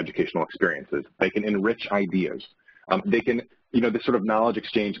in their educational experiences. They can enrich ideas. They can, this sort of knowledge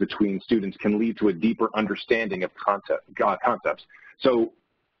exchange between students can lead to a deeper understanding of concepts. So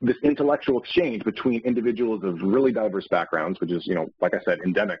this intellectual exchange between individuals of really diverse backgrounds, which is, like I said,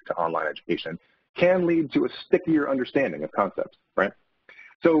 endemic to online education, can lead to a stickier understanding of concepts, right?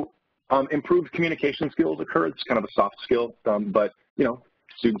 So improved communication skills occur. It's kind of a soft skill, but,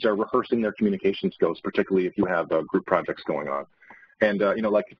 students are rehearsing their communication skills, particularly if you have group projects going on. And,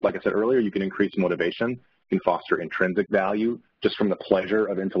 like I said earlier, you can increase motivation, you can foster intrinsic value just from the pleasure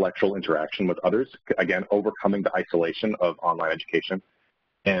of intellectual interaction with others, again, overcoming the isolation of online education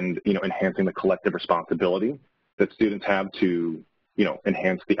and, enhancing the collective responsibility that students have to,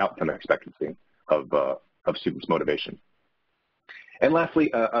 enhance the outcome expectancy of students' motivation. And lastly,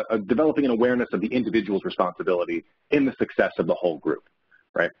 developing an awareness of the individual's responsibility in the success of the whole group,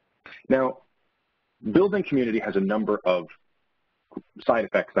 right? Now, building community has a number of side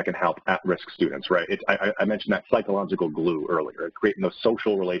effects that can help at-risk students, right? I mentioned that psychological glue earlier, creating those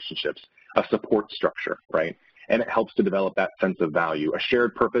social relationships, a support structure, right? And it helps to develop that sense of value, a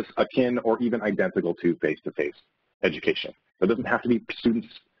shared purpose akin or even identical to face-to-face education. It doesn't have to be students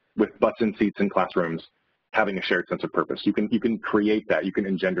with butts in seats in classrooms having a shared sense of purpose. You can create that, you can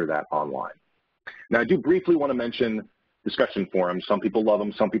engender that online. Now, I do briefly want to mention discussion forums. Some people love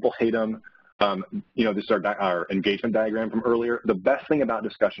them, some people hate them. This is our engagement diagram from earlier. The best thing about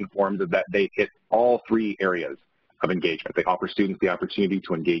discussion forums is that they hit all three areas of engagement. They offer students the opportunity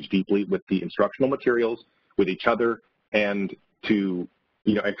to engage deeply with the instructional materials, with each other, and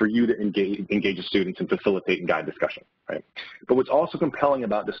for you to engage the students and facilitate and guide discussion, right? But what's also compelling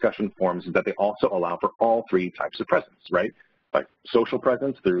about discussion forums is that they also allow for all three types of presence, right? Like social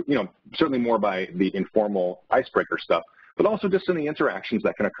presence through, certainly more by the informal icebreaker stuff, but also just in the interactions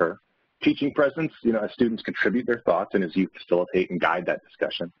that can occur. Teaching presence, as students contribute their thoughts and as you facilitate and guide that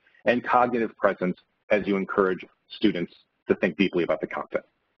discussion. And cognitive presence as you encourage students to think deeply about the content,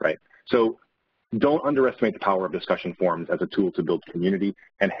 right? So don't underestimate the power of discussion forums as a tool to build community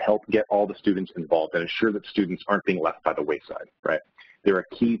and help get all the students involved and ensure that students aren't being left by the wayside, right? They're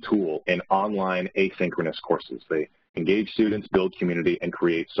a key tool in online asynchronous courses. They engage students, build community, and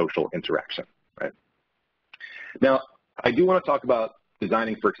create social interaction, right? Now, I do want to talk about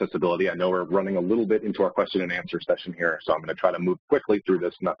designing for accessibility. I know we're running a little bit into our question and answer session here, so I'm going to try to move quickly through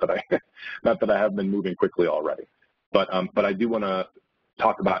this. Not that I have been moving quickly already, but I do want to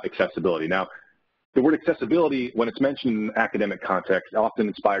talk about accessibility. Now, the word accessibility, when it's mentioned in academic context, often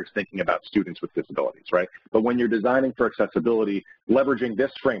inspires thinking about students with disabilities, right? But when you're designing for accessibility, leveraging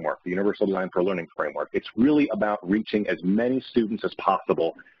this framework, the Universal Design for Learning framework, it's really about reaching as many students as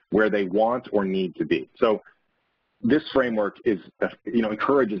possible where they want or need to be. So this framework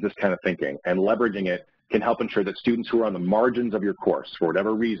encourages this kind of thinking, and leveraging it can help ensure that students who are on the margins of your course, for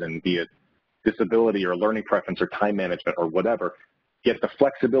whatever reason, be it disability or learning preference or time management or whatever, get the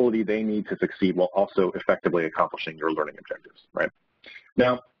flexibility they need to succeed while also effectively accomplishing your learning objectives, right?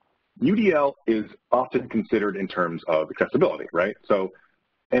 Now, UDL is often considered in terms of accessibility, right? So,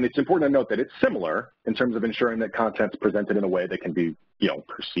 and it's important to note that it's similar in terms of ensuring that content's presented in a way that can be,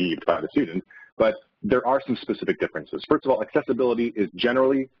 perceived by the student, but there are some specific differences. First of all, accessibility is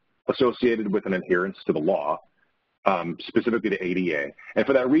generally associated with an adherence to the law, specifically to ADA. And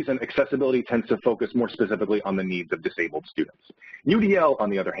for that reason, accessibility tends to focus more specifically on the needs of disabled students. UDL, on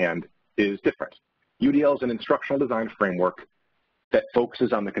the other hand, is different. UDL is an instructional design framework that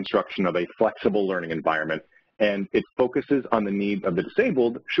focuses on the construction of a flexible learning environment, and it focuses on the needs of the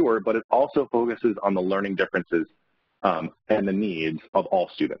disabled, sure, but it also focuses on the learning differences and the needs of all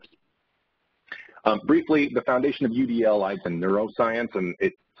students. Briefly, the foundation of UDL lies in neuroscience, and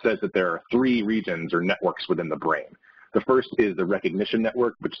it says that there are three regions or networks within the brain. The first is the recognition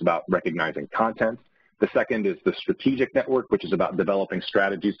network, which is about recognizing content. The second is the strategic network, which is about developing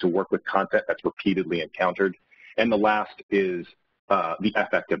strategies to work with content that's repeatedly encountered. And the last is the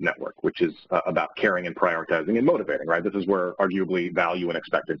affective network, which is about caring and prioritizing and motivating, right? This is where arguably value and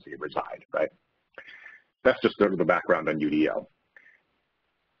expectancy reside, right? That's just sort of the background on UDL.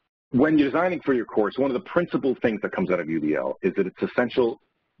 When you're designing for your course, one of the principal things that comes out of UDL is that it's essential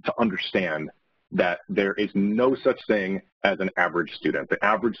to understand that there is no such thing as an average student. The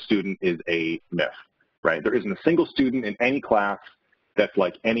average student is a myth, right? There isn't a single student in any class that's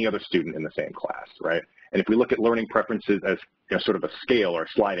like any other student in the same class, right? And if we look at learning preferences as sort of a scale or a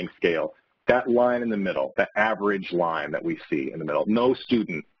sliding scale, that line in the middle, that average line that we see in the middle, no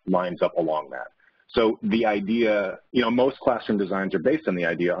student lines up along that. So the idea, most classroom designs are based on the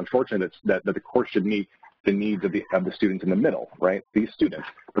idea, unfortunately, that the course should meet the needs of the students in the middle, right? These students,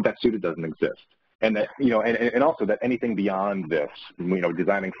 but that student doesn't exist. And that, and also that anything beyond this,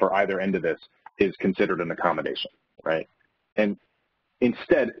 designing for either end of this is considered an accommodation, right? And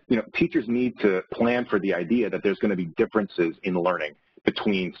instead, teachers need to plan for the idea that there's going to be differences in learning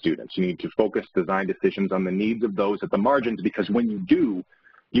between students. You need to focus design decisions on the needs of those at the margins, because when you do,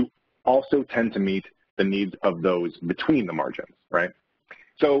 you also tend to meet the needs of those between the margins, right?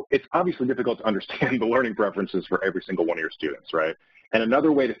 So it's obviously difficult to understand the learning preferences for every single one of your students, right? And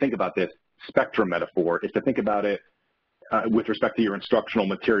another way to think about this spectrum metaphor is to think about it with respect to your instructional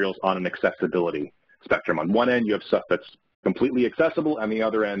materials on an accessibility spectrum. On one end, you have stuff that's completely accessible, and the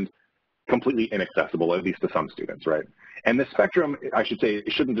other end, completely inaccessible, at least to some students, right? And the spectrum, I should say,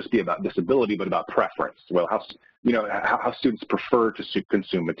 it shouldn't just be about disability, but about preference. Well, how students prefer to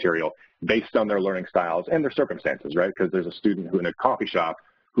consume material based on their learning styles and their circumstances, right? Because there's a student who in a coffee shop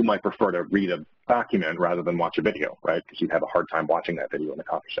who might prefer to read a document rather than watch a video, right? Because you'd have a hard time watching that video in the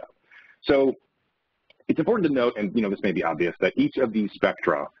coffee shop. So, It's important to note, and this may be obvious, that each of these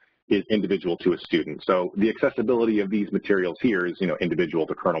spectra is individual to a student. So the accessibility of these materials here is, individual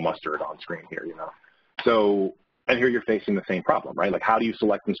to Colonel Mustard on screen here, So, and here you're facing the same problem, right? Like, how do you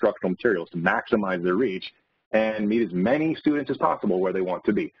select instructional materials to maximize their reach and meet as many students as possible where they want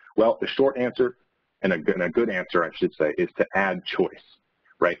to be? Well, the short answer, and a good answer, I should say, is to add choice,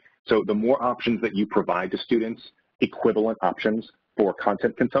 right? So the more options that you provide to students, equivalent options for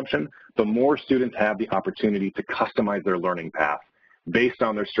content consumption, the more students have the opportunity to customize their learning path based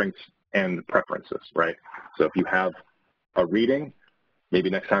on their strengths and preferences, right? So if you have a reading, maybe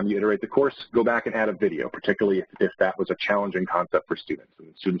next time you iterate the course, go back and add a video, particularly if that was a challenging concept for students.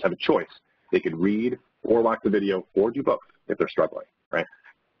 And students have a choice. They could read or watch the video or do both if they're struggling, right?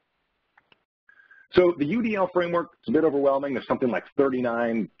 So the UDL framework is a bit overwhelming. There's something like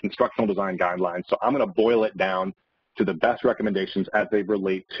 39 instructional design guidelines. So I'm going to boil it down to the best recommendations as they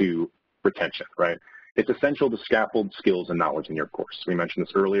relate to retention, right? It's essential to scaffold skills and knowledge in your course. We mentioned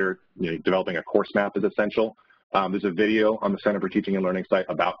this earlier, developing a course map is essential. There's a video on the Center for Teaching and Learning site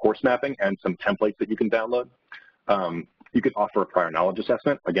about course mapping and some templates that you can download. You could offer a prior knowledge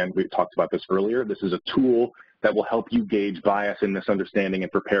assessment. Again, we talked about this earlier. This is a tool that will help you gauge bias and misunderstanding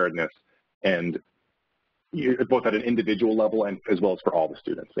and preparedness, and both at an individual level and as well as for all the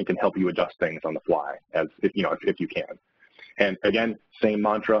students. It can help you adjust things on the fly if you can. And again, same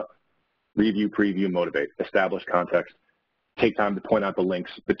mantra, review, preview, motivate, establish context, take time to point out the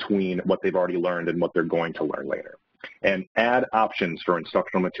links between what they've already learned and what they're going to learn later. And add options for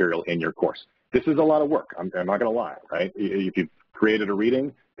instructional material in your course. This is a lot of work, I'm not gonna lie, right? If you've created a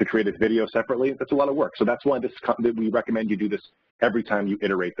reading, to create a video separately, that's a lot of work. So that's why we recommend you do this every time you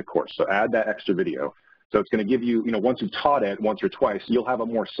iterate the course. So add that extra video. So it's gonna give you, once you've taught it once or twice, you'll have a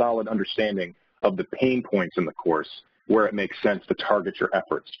more solid understanding of the pain points in the course where it makes sense to target your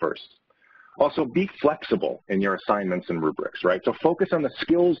efforts first. Also, be flexible in your assignments and rubrics, right? So focus on the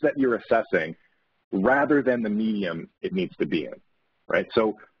skills that you're assessing rather than the medium it needs to be in, right?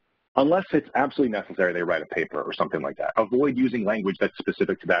 So unless it's absolutely necessary, they write a paper or something like that. Avoid using language that's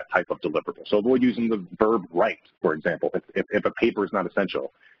specific to that type of deliverable. So avoid using the verb write, for example, if a paper is not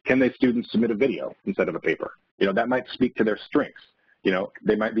essential. Can the students submit a video instead of a paper? That might speak to their strengths.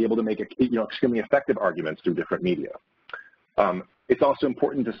 They might be able to make extremely effective arguments through different media. It's also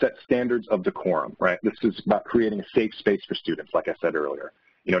important to set standards of decorum, right? This is about creating a safe space for students, like I said earlier,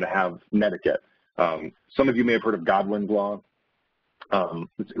 to have netiquette. Some of you may have heard of Godwin's Law.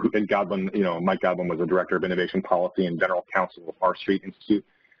 And Godwin, Mike Godwin was the Director of Innovation Policy and General Counsel of R Street Institute.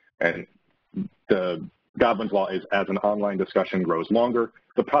 And the Godwin's Law is, as an online discussion grows longer,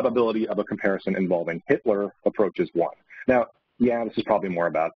 the probability of a comparison involving Hitler approaches 1. Now, yeah, this is probably more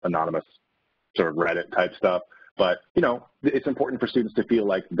about anonymous sort of Reddit type stuff. But, it's important for students to feel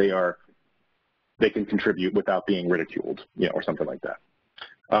like they can contribute without being ridiculed, or something like that.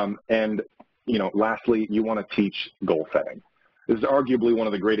 And, lastly, you want to teach goal setting. This is arguably one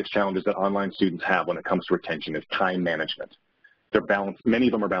of the greatest challenges that online students have when it comes to retention is time management. Many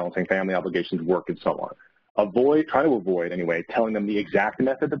of them are balancing family obligations, work, and so on. Try to avoid, anyway, telling them the exact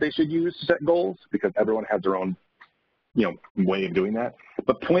method that they should use to set goals, because everyone has their own way of doing that,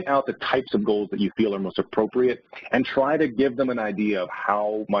 but point out the types of goals that you feel are most appropriate and try to give them an idea of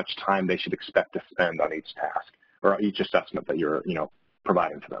how much time they should expect to spend on each task or each assessment that you're,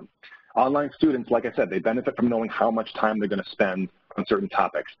 providing to them. Online students, like I said, they benefit from knowing how much time they're going to spend on certain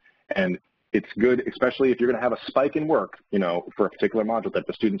topics. And it's good, especially if you're going to have a spike in work, for a particular module, that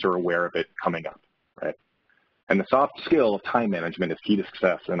the students are aware of it coming up, right? And the soft skill of time management is key to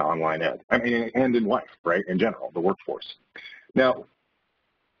success in online ed, and in life, right, in general, the workforce. Now,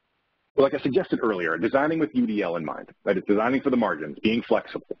 like I suggested earlier, designing with UDL in mind, that is designing for the margins, being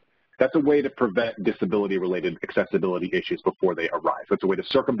flexible. That's a way to prevent disability-related accessibility issues before they arise. That's a way to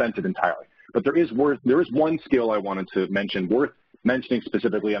circumvent it entirely. But there is one skill I wanted to mention, worth mentioning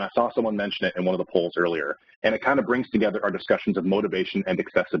specifically, and I saw someone mention it in one of the polls earlier, and it kind of brings together our discussions of motivation and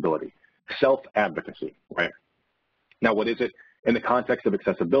accessibility, self-advocacy, right? Now, what is it? In the context of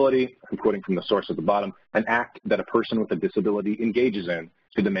accessibility, I'm quoting from the source at the bottom, an act that a person with a disability engages in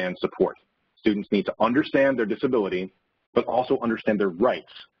to demand support. Students need to understand their disability, but also understand their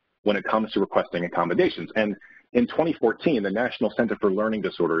rights when it comes to requesting accommodations. And in 2014, the National Center for Learning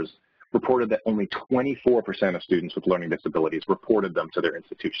Disorders reported that only 24% of students with learning disabilities reported them to their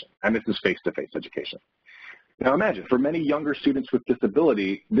institution. And this is face-to-face education. Now imagine, for many younger students with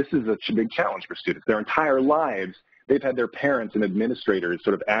disability, this is a big challenge for students. Their entire lives, they've had their parents and administrators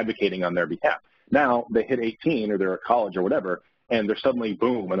sort of advocating on their behalf. Now they hit 18 or they're at college or whatever, and they're suddenly,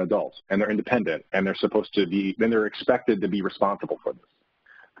 boom, an adult, and they're independent, and they're supposed to be, then they're expected to be responsible for this.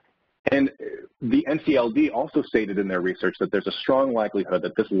 And the NCLD also stated in their research that there's a strong likelihood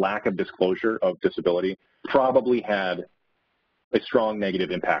that this lack of disclosure of disability probably had a strong negative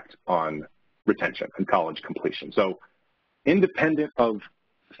impact on retention and college completion. So independent of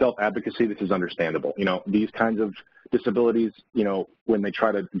self-advocacy, this is understandable. You know, these kinds of disabilities, you know, when they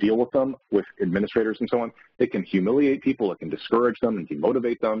try to deal with them with administrators and so on, it can humiliate people, it can discourage them and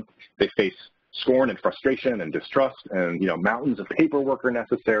demotivate them. They face scorn and frustration and distrust, and, you know, mountains of paperwork are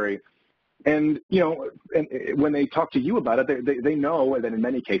necessary. And, you know, and when they talk to you about it, they know that in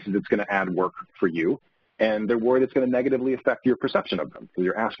many cases it's going to add work for you, and they're worried it's going to negatively affect your perception of them because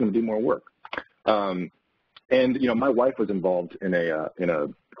you're asking them to do more work. And, you know, my wife was involved in a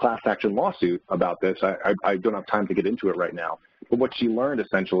class action lawsuit about this. I don't have time to get into it right now. But what she learned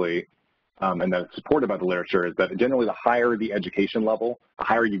essentially, and that's supported by the literature, is that generally the higher the education level, the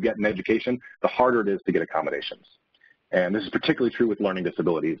higher you get in education, the harder it is to get accommodations. And this is particularly true with learning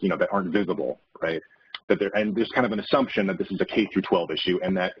disabilities, you know, that aren't visible, right? And there's kind of an assumption that this is a K through 12 issue,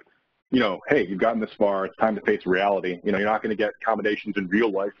 and that, you know, hey, you've gotten this far, it's time to face reality. You know, you're not going to get accommodations in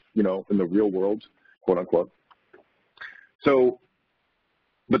real life, you know, in the real world, quote unquote. So,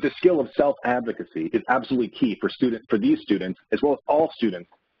 but the skill of self-advocacy is absolutely key for these students, as well as all students,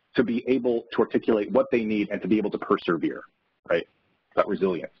 to be able to articulate what they need and to be able to persevere, right? That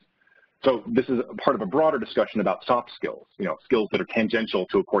resilience. So this is part of a broader discussion about soft skills, you know, skills that are tangential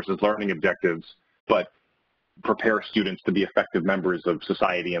to a course's learning objectives, but prepare students to be effective members of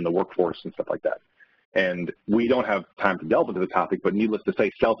society and the workforce and stuff like that. And we don't have time to delve into the topic, but needless to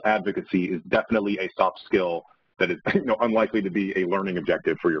say, self-advocacy is definitely a soft skill that is, you know, unlikely to be a learning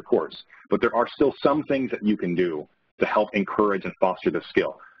objective for your course. But there are still some things that you can do to help encourage and foster this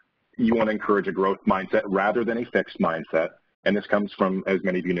skill. You want to encourage a growth mindset rather than a fixed mindset. And this comes from, as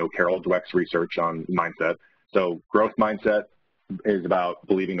many of you know, Carol Dweck's research on mindset. So growth mindset is about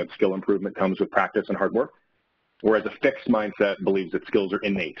believing that skill improvement comes with practice and hard work, whereas a fixed mindset believes that skills are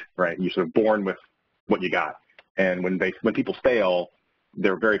innate, right? You're sort of born with what you got. And when people fail,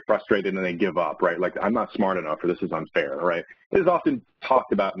 they're very frustrated and they give up, right? Like, I'm not smart enough, or this is unfair, right? It is often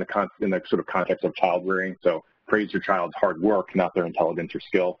talked about in the sort of context of child rearing. So praise your child's hard work, not their intelligence or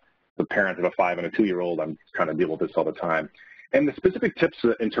skill. The parent of a 5 and a 2-year-old, I'm trying to deal with this all the time. And the specific tips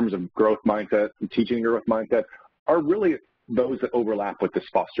in terms of growth mindset and teaching growth mindset are really those that overlap with this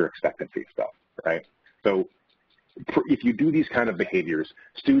foster expectancy stuff, right? So if you do these kind of behaviors,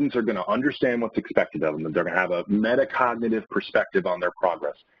 students are going to understand what's expected of them. They're going to have a metacognitive perspective on their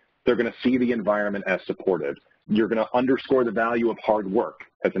progress. They're going to see the environment as supportive. You're going to underscore the value of hard work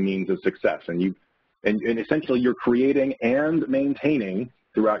as a means of success. And essentially you're creating and maintaining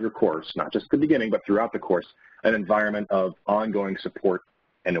throughout your course, not just at the beginning, but throughout the course, an environment of ongoing support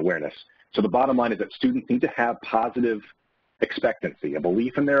and awareness. So the bottom line is that students need to have positive expectancy, a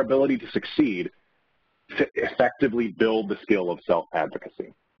belief in their ability to succeed, to effectively build the skill of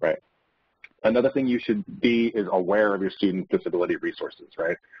self-advocacy, right? Another thing you should be is aware of your students' disability resources,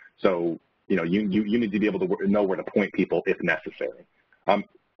 right? So, you know, you need to be able to know where to point people if necessary.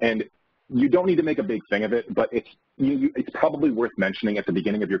 And you don't need to make a big thing of it, but it's probably worth mentioning at the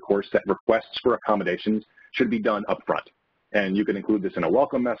beginning of your course that requests for accommodations should be done up front. And you can include this in a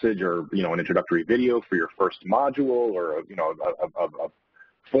welcome message, or, you know, an introductory video for your first module, or, you know, a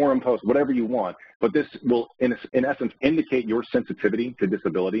forum post, whatever you want. But this will, in essence, indicate your sensitivity to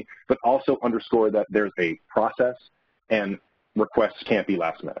disability, but also underscore that there's a process and requests can't be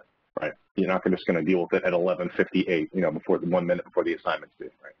last minute, right? You're not just going to deal with it at 11:58, you know, before the 1 minute before the assignment's due,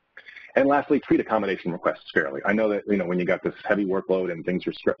 right? And lastly, treat accommodation requests fairly. I know that, you know, when you got this heavy workload and things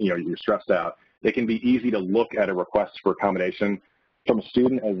are, you're stressed out, it can be easy to look at a request for accommodation from a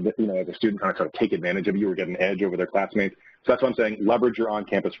student as, you know, as a student kind of try to take advantage of you or get an edge over their classmates. So that's what I'm saying. Leverage your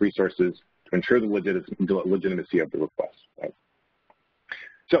on-campus resources to ensure the legitimacy of the request, right?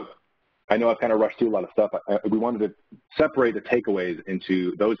 So I know I've kind of rushed through a lot of stuff. We wanted to separate the takeaways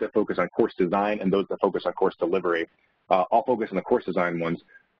into those that focus on course design and those that focus on course delivery. I'll focus on the course design ones.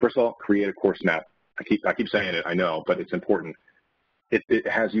 First of all, create a course map. I keep saying it, I know, but it's important. It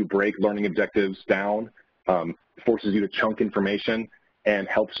has you break learning objectives down, forces you to chunk information, and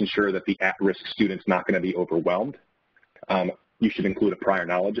helps ensure that the at-risk student's not going to be overwhelmed. You should include a prior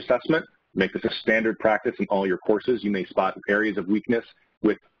knowledge assessment. Make this a standard practice in all your courses. You may spot areas of weakness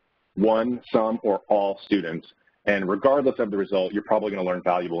with one, some, or all students. And regardless of the result, you're probably going to learn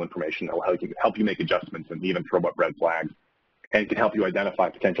valuable information that will help you make adjustments and even throw up red flags, and can help you identify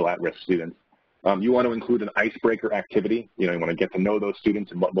potential at-risk students. You want to include an icebreaker activity. You know, you want to get to know those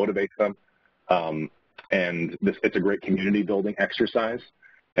students and what motivates them. And it's a great community building exercise.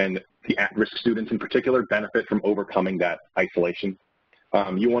 And the at-risk students in particular benefit from overcoming that isolation.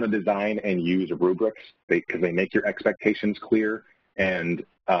 You want to design and use rubrics because they make your expectations clear, and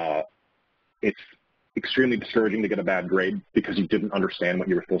it's extremely discouraging to get a bad grade because you didn't understand what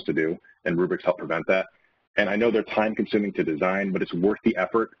you were supposed to do, and rubrics help prevent that. And I know they're time-consuming to design, but it's worth the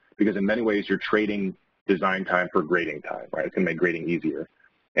effort because in many ways you're trading design time for grading time, right? It's going to make grading easier.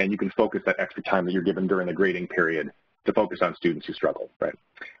 And you can focus that extra time that you're given during the grading period to focus on students who struggle, right?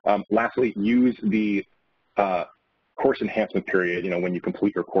 Lastly, use the course enhancement period, when you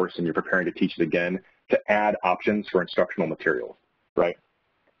complete your course and you're preparing to teach it again, to add options for instructional materials, right?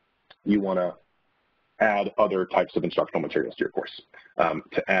 You want to add other types of instructional materials to your course,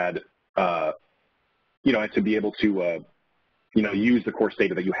 to add, and to be able to, use the course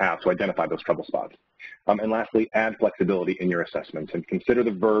data that you have to identify those trouble spots. And lastly, add flexibility in your assessments and consider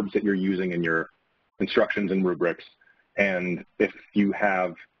the verbs that you're using in your instructions and rubrics. And if you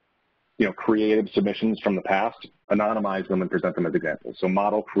have, creative submissions from the past, anonymize them and present them as examples. So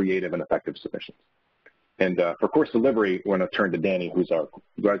model creative and effective submissions. And for course delivery, we're going to turn to Danny, who's our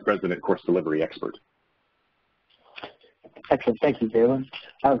resident course delivery expert. Excellent. Thank you, Galen.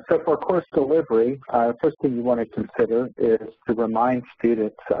 So for course delivery, first thing you want to consider is to remind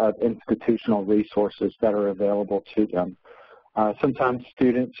students of institutional resources that are available to them. Sometimes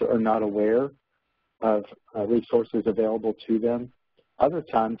students are not aware of resources available to them. Other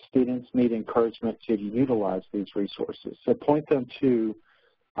times, students need encouragement to utilize these resources. So point them to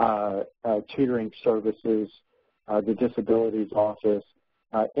tutoring services, the disabilities office,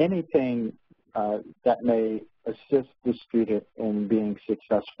 anything that may assist the student in being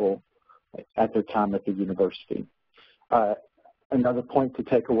successful at their time at the university. Another point to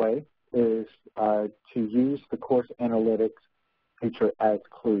take away is to use the course analytics feature as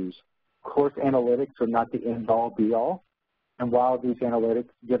clues. Course analytics are not the end-all, be-all, and while these analytics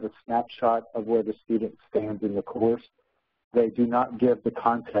give a snapshot of where the student stands in the course, they do not give the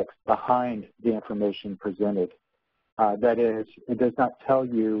context behind the information presented. That is, it does not tell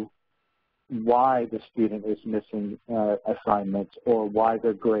you why the student is missing assignments or why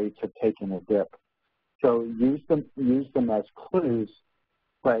their grades have taken a dip. So use them as clues,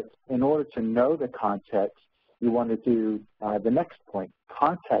 but in order to know the context, you want to do the next point,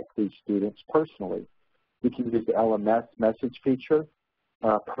 contact these students personally. You can use the LMS message feature,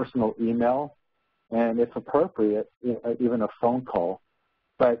 personal email, and if appropriate, even a phone call.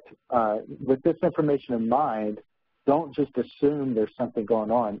 But with this information in mind, don't just assume there's something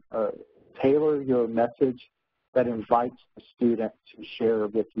going on. Tailor your message that invites the student to share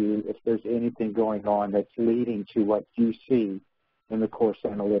with you if there's anything going on that's leading to what you see in the course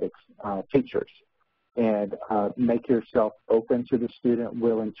analytics features. And make yourself open to the student,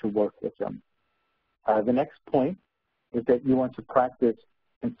 willing to work with them. The next point is that you want to practice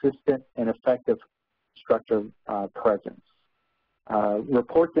consistent and effective instructor presence.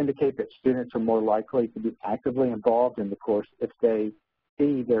 Reports indicate that students are more likely to be actively involved in the course if they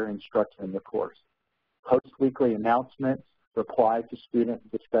see their instructor in the course. Post weekly announcements, reply to student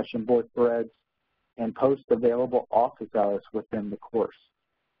discussion board threads, and post available office hours within the course.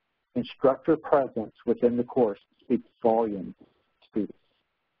 Instructor presence within the course speaks volumes to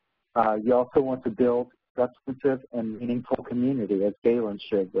students. You also want to build substantive and meaningful community, as Galen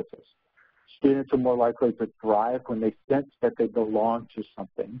shared with us. Students are more likely to thrive when they sense that they belong to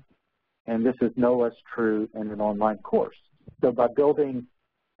something, and this is no less true in an online course. So by building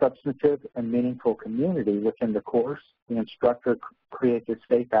substantive and meaningful community within the course, the instructor creates a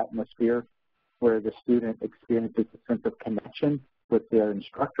safe atmosphere where the student experiences a sense of connection with their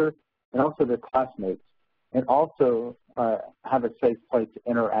instructor and also their classmates, and also have a safe place to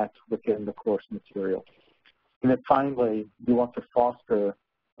interact within the course material. And then finally, you want to foster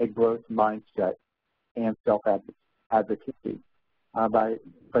a growth mindset and self-advocacy by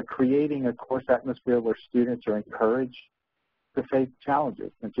creating a course atmosphere where students are encouraged to face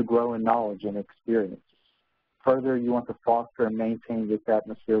challenges and to grow in knowledge and experience. Further, you want to foster and maintain this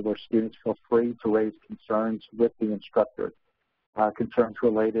atmosphere where students feel free to raise concerns with the instructor, concerns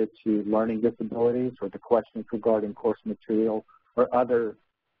related to learning disabilities or the questions regarding course material or other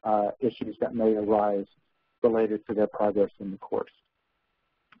issues that may arise related to their progress in the course.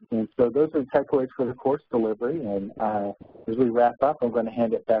 And so those are the takeaways for the course delivery. And as we wrap up, I'm going to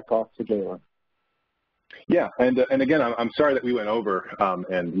hand it back off to Galen. Yeah, and again, I'm sorry that we went over,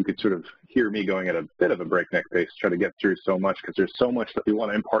 and you could sort of hear me going at a bit of a breakneck pace, try to get through so much because there's so much that we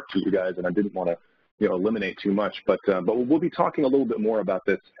want to impart to you guys, and I didn't want to, eliminate too much. But we'll be talking a little bit more about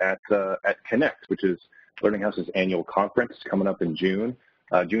this at Connect, which is Learning House's annual conference coming up in June,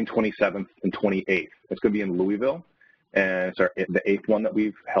 June 27th and 28th. It's going to be in Louisville, and it's the 8th one that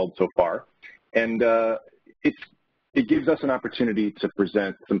we've held so far. And it's it gives us an opportunity to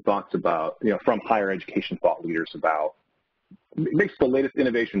present some thoughts about, from higher education thought leaders about basically the latest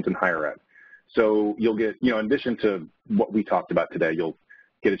innovations in higher ed. So you'll get, in addition to what we talked about today, you'll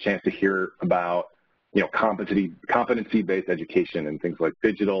get a chance to hear about, competency-based education and things like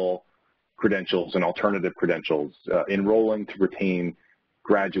digital credentials and alternative credentials, enrolling to retain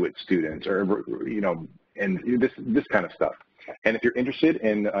graduate students, or, and this kind of stuff. And if you're interested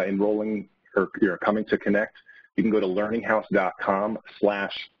in enrolling or coming to Connect, you can go to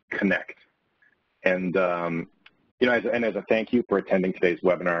learninghouse.com/connect. And, as a thank you for attending today's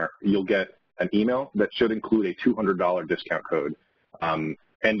webinar, you'll get an email that should include a $200 discount code.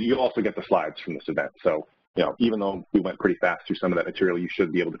 And you'll also get the slides from this event. So, even though we went pretty fast through some of that material, you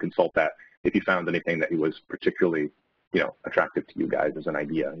should be able to consult that if you found anything that was particularly, attractive to you guys as an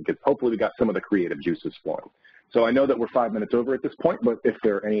idea. Because hopefully we got some of the creative juices flowing. So I know that we're 5 minutes over at this point, but if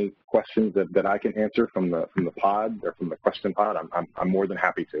there are any questions that I can answer from the pod or from the question pod, I'm more than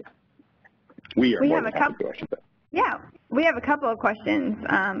happy to. We are more than happy to, I should say. Yeah, we have a couple of questions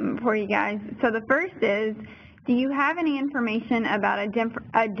for you guys. So the first is, do you have any information about a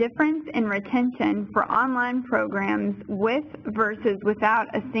difference in retention for online programs with versus without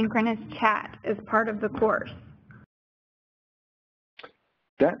asynchronous chat as part of the course?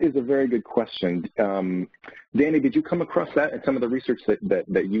 That is a very good question. Danny, did you come across that in some of the research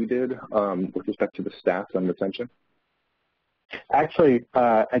that you did with respect to the stats on retention? Actually,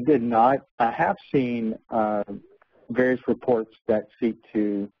 I did not. I have seen various reports that seek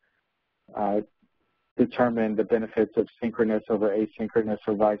to determine the benefits of synchronous over asynchronous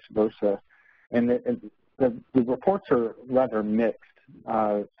or vice versa. And the reports are rather mixed.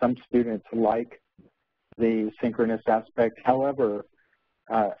 Some students like the synchronous aspect. However,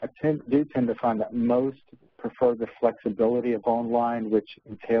 I do tend to find that most prefer the flexibility of online, which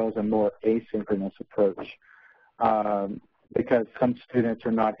entails a more asynchronous approach, because some students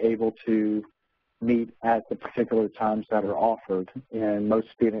are not able to meet at the particular times that are offered, and most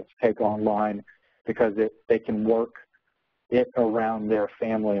students take online because they can work it around their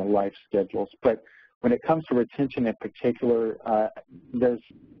family and life schedules. But when it comes to retention in particular, there's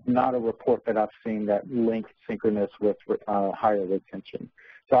not a report that I've seen that links synchronous with higher retention.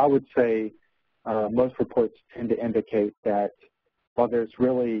 So I would say most reports tend to indicate that while there's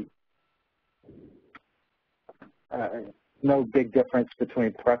really no big difference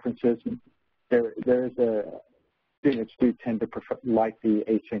between preferences, students do tend to like the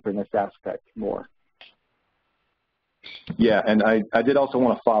asynchronous aspect more. Yeah, and I did also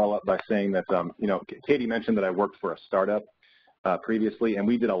want to follow up by saying that, Katie mentioned that I worked for a startup previously, and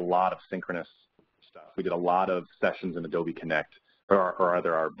we did a lot of synchronous stuff. We did a lot of sessions in Adobe Connect, or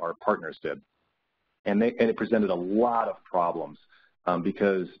rather our partners did. And it presented a lot of problems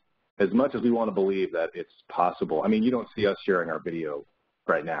because as much as we want to believe that it's possible, I mean, you don't see us sharing our video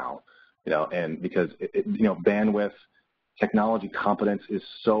right now, and because, bandwidth, technology competence is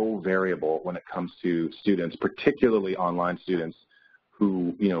so variable when it comes to students, particularly online students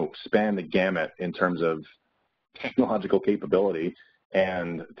who, span the gamut in terms of technological capability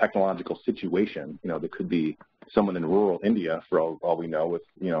and technological situation. There could be someone in rural India, for all we know, with,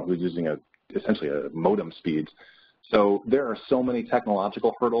 who's using essentially a modem speeds. So there are so many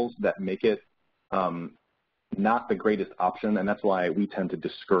technological hurdles that make it not the greatest option, and that's why we tend to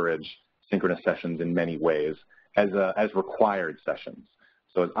discourage synchronous sessions in many ways as required sessions.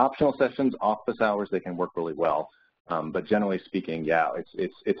 So as optional sessions, office hours, they can work really well. But generally speaking, yeah,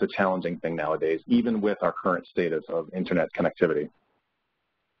 it's a challenging thing nowadays, even with our current status of internet connectivity.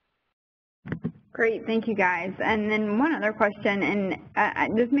 Great, thank you guys. And then one other question,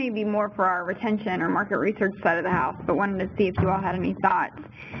 and this may be more for our retention or market research side of the house, but wanted to see if you all had any thoughts.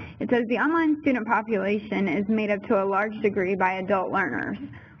 It says the online student population is made up to a large degree by adult learners.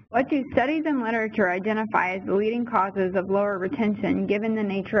 What do studies and literature identify as the leading causes of lower retention given the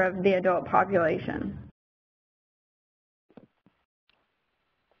nature of the adult population?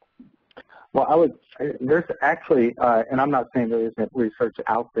 Well, there's actually, and I'm not saying there isn't research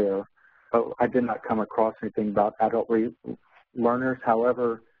out there, but I did not come across anything about adult learners.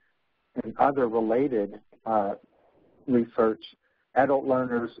 However, in other related research, adult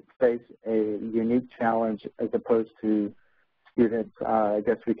learners face a unique challenge as opposed to students, I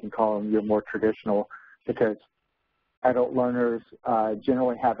guess we can call them your more traditional, because adult learners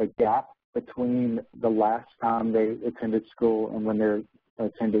generally have a gap between the last time they attended school and when they're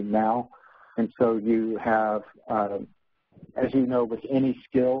attending now. And so you have, as you know, with any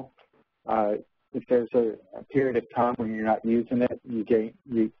skill, if there's a period of time when you're not using it, you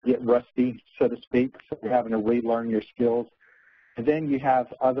get rusty, so to speak, so you're having to relearn your skills. And then you have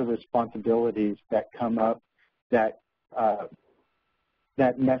other responsibilities that come up that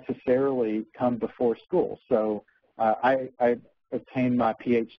that necessarily come before school. So I obtained my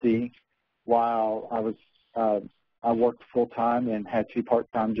PhD while I worked full-time and had 2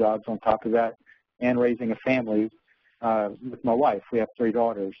 part-time jobs on top of that, and raising a family with my wife. We have 3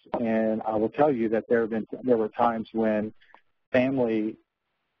 daughters, and I will tell you that there were times when family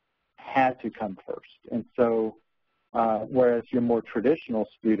had to come first. And so whereas your more traditional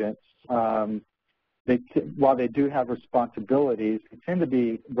students, while they do have responsibilities, they tend to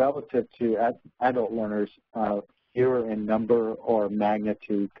be relative to adult learners fewer in number or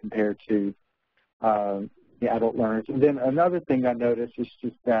magnitude compared to the adult learners. And then another thing I noticed is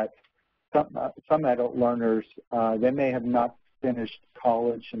just that some adult learners, they may have not finished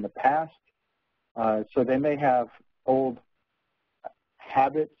college in the past, so they may have old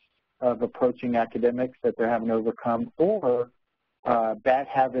habits of approaching academics that they're having to overcome, or bad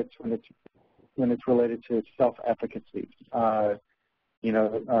habits when it's related to self-efficacy.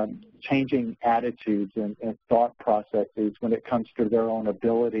 Changing attitudes and thought processes when it comes to their own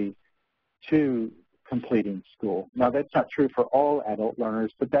ability to completing school. Now, that's not true for all adult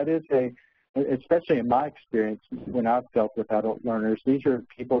learners, but that is especially in my experience when I've dealt with adult learners, these are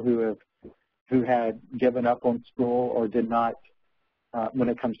people who had given up on school or did not, when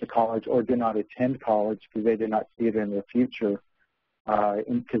it comes to college, or did not attend college because they did not see it in their future,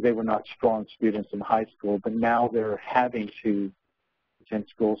 because they were not strong students in high school, but now they're having to attend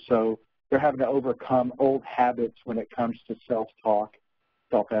school. So they're having to overcome old habits when it comes to self-talk,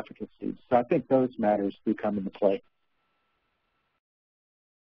 self-efficacy. So I think those matters do come into play.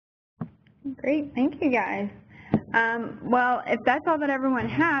 Great. Thank you, guys. Well, if that's all that everyone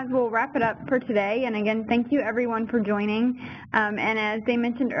has, we'll wrap it up for today. And again, thank you everyone for joining. And as they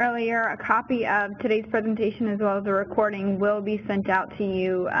mentioned earlier, a copy of today's presentation as well as the recording will be sent out to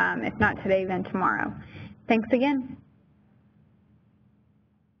you, if not today, then tomorrow. Thanks again.